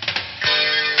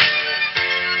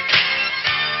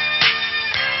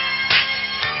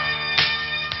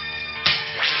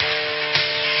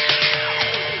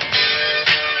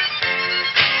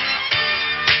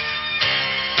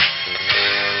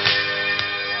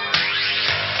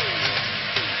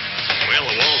 Well,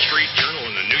 the Wall Street Journal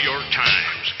and the New York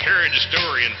Times carried the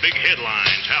story in big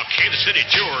headlines how Kansas City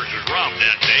George was robbed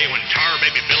that day when Tar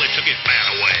Baby Billy took his bat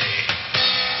away.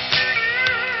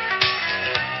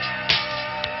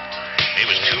 It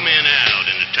was 2 men out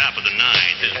in the top of the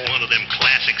ninth as one of them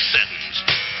classic settings.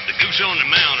 The goose on the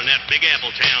mound in that Big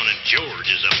Apple town, and George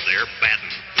is up there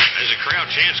batting. As the crowd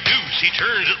chants goose, he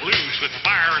turns it loose with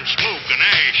fire and smoke and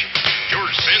ash.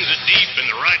 George sends it deep in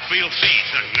the right field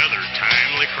seats, another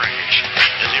timely crash.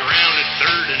 As he rounded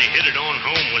third and he hit it on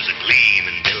home was a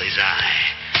gleam in Billy's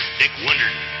eye. Dick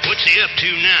wondered, what's he up to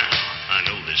now? I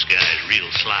know this guy's real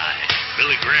sly.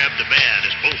 Billy grabbed the bat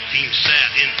as both teams sat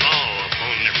in awe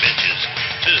upon their benches.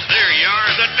 Says, there you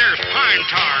are, that there's pine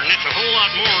tar, and it's a whole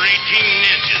lot more than 18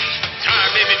 inches. Tar,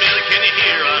 baby Billy, can you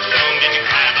hear our song? Did you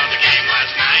cry about the game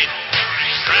last night?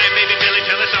 Cry, baby Billy,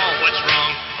 tell us all what's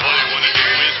wrong. All I want to do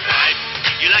is fight.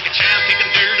 You like a child kicking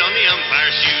dirt on the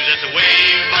umpire's shoes. That's the way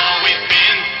you've always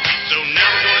been. So now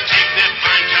we're going to take that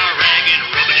pine tar rag and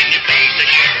rub it in your face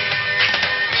again.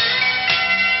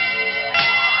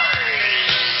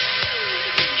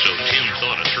 So Tim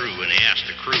thought it through and he asked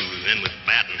the crew. Then with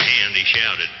bat in hand he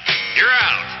shouted, you're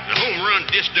out. The home run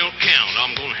disc don't count.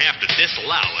 I'm going to have to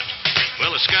disallow it.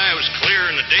 Well, the sky was clear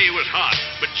and the day was hot,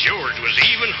 but George was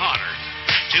even hotter.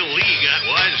 Till Lee got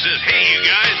wise and says, hey, you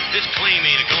guys, this claim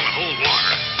ain't gonna hold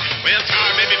water. Well, Tar,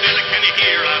 baby Billy, can you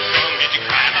hear our song? Did you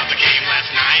cry about the game last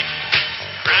night?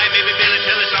 Cry, baby Billy,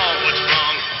 tell us all what's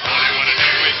wrong. All I wanna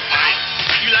do is fight.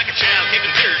 You like a child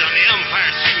kicking dirt on the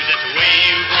umpire's shoes. That's the way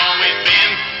you've always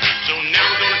been. So now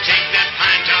we're gonna take that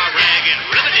pine tar rag and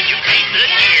rub it in your face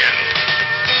again.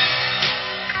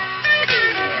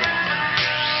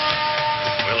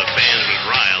 Well, the fans was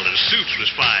riled and suits was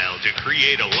filed to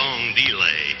create a long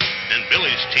delay. And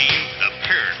Billy's team,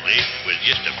 apparently, was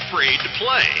just afraid to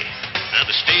play. Now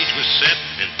the stage was set,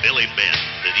 and Billy bet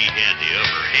that he had the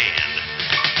upper hand.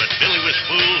 But Billy was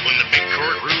fooled when the big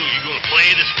court ruled you're going to play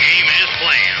this game as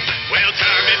planned. Well,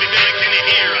 Tar, baby Billy, can you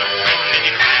hear us? Did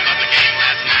you cry about the game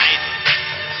last night?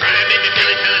 Cry, baby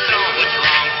Billy, tell us all what's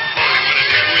wrong. All we want to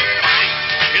do is fight.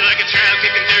 You're like a child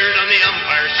kicking dirt on the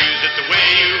umpire's shoes. That's the way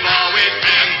you've always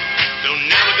been. So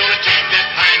now we're going to take that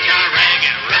pine tar rag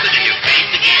and rub it in your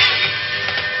face again.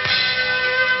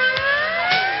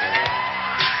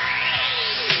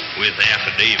 With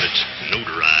affidavits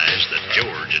notarized that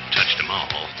George had touched them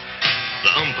all, the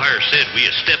umpire said we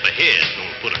a step ahead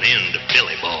gonna put an end to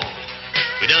Billy Ball.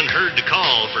 We done heard the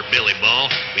call for Billy Ball.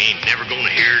 We ain't never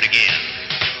gonna hear it again.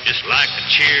 Just like like to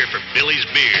cheer for Billy's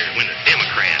beer when the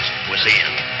Democrats was in.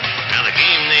 Now, the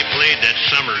game they played that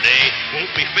summer day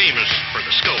won't be famous for the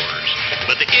scores,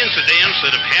 but the incidents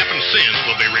that have happened since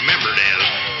will be remembered as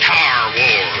Tar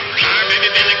Wars. Cry, baby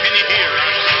Billy, can you hear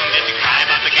our song? Did you cry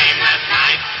about the game last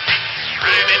night?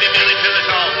 Cry, baby Billy, tell us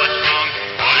all what's wrong.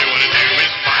 All you want to do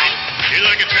is fight. You're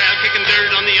like a child kicking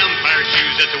dirt on the umpire's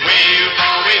shoes. That's the way you've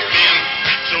always been.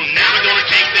 So now we're going to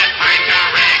take that pine tar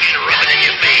rag and rub it in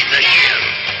your face again.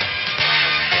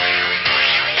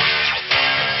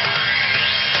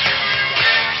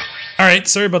 All right,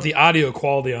 sorry about the audio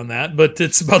quality on that, but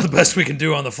it's about the best we can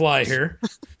do on the fly here.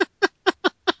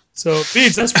 So,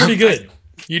 Beach, that's pretty good.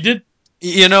 You did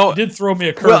throw me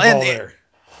a curveball there.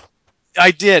 I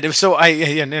did. So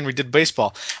and we did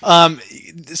baseball.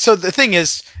 So the thing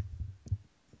is,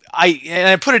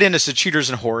 I put it in as the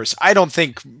cheaters and whores. I don't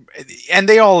think, and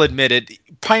they all admitted,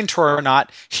 pine tar or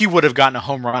not, he would have gotten a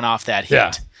home run off that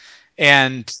hit.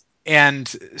 Yeah.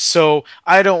 And so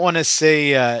I don't want to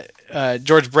say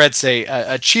George Brett say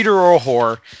a cheater or a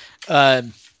whore.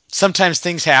 Sometimes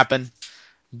things happen,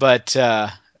 but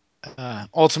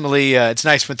ultimately it's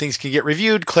nice when things can get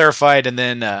reviewed, clarified, and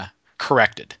then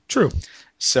corrected. True.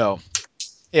 So,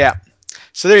 yeah.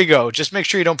 So there you go. Just make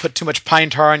sure you don't put too much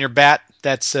pine tar on your bat.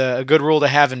 That's a good rule to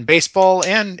have in baseball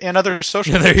and other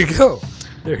social. Yeah, there you go.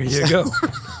 There you go.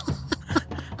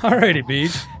 All righty,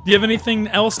 Beach. Do you have anything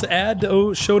else to add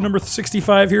to show number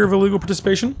 65 here of illegal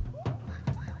participation?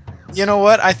 You know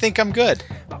what? I think I'm good.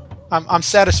 I'm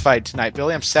satisfied tonight,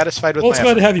 Billy. I'm satisfied with my effort.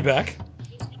 Glad to have you back.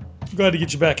 I'm glad to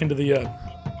get you back into the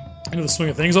swing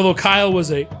of things. Although Kyle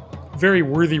was a very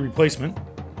worthy replacement.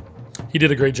 He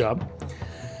did a great job.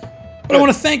 But I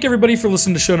want to thank everybody for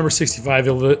listening to show number 65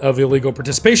 of Illegal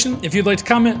Participation. If you'd like to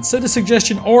comment, send a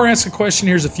suggestion, or ask a question,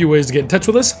 here's a few ways to get in touch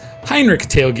with us.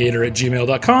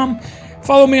 HeinrichTailgater@gmail.com.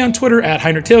 Follow me on Twitter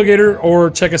 @HeinrichTailgater, or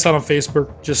check us out on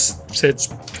Facebook. Just search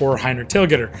for Heinrich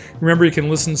Tailgater. Remember, you can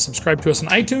listen and subscribe to us on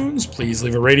iTunes. Please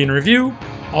leave a rating and review.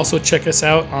 Also, check us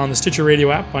out on the Stitcher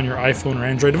Radio app on your iPhone or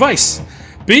Android device.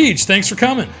 Beej, thanks for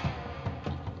coming.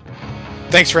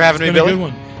 Thanks for having me, Billy. It's been a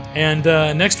good one. And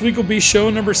next week will be show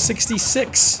number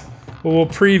 66, where we'll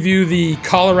preview the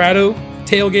Colorado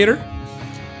Tailgater.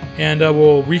 And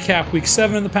we'll recap Week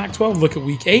 7 in the Pac-12, look at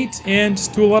Week 8, and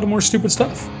just do a lot of more stupid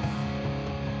stuff.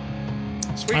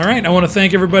 Sweet. All right, I want to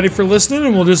thank everybody for listening,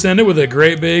 and we'll just end it with a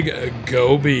great big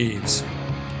Go Beavs.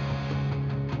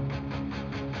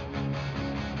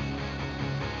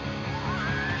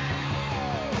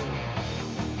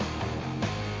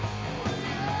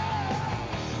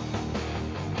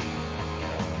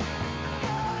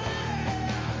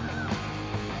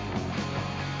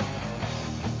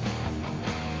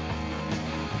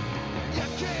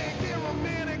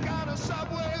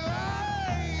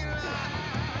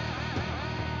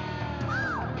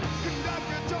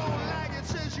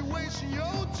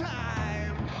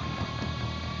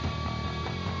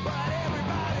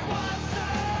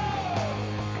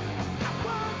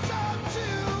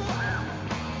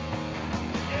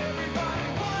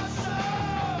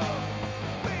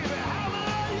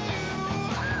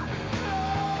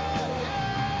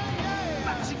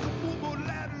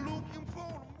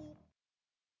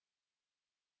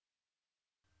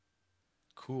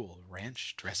 Cool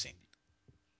Ranch dressing.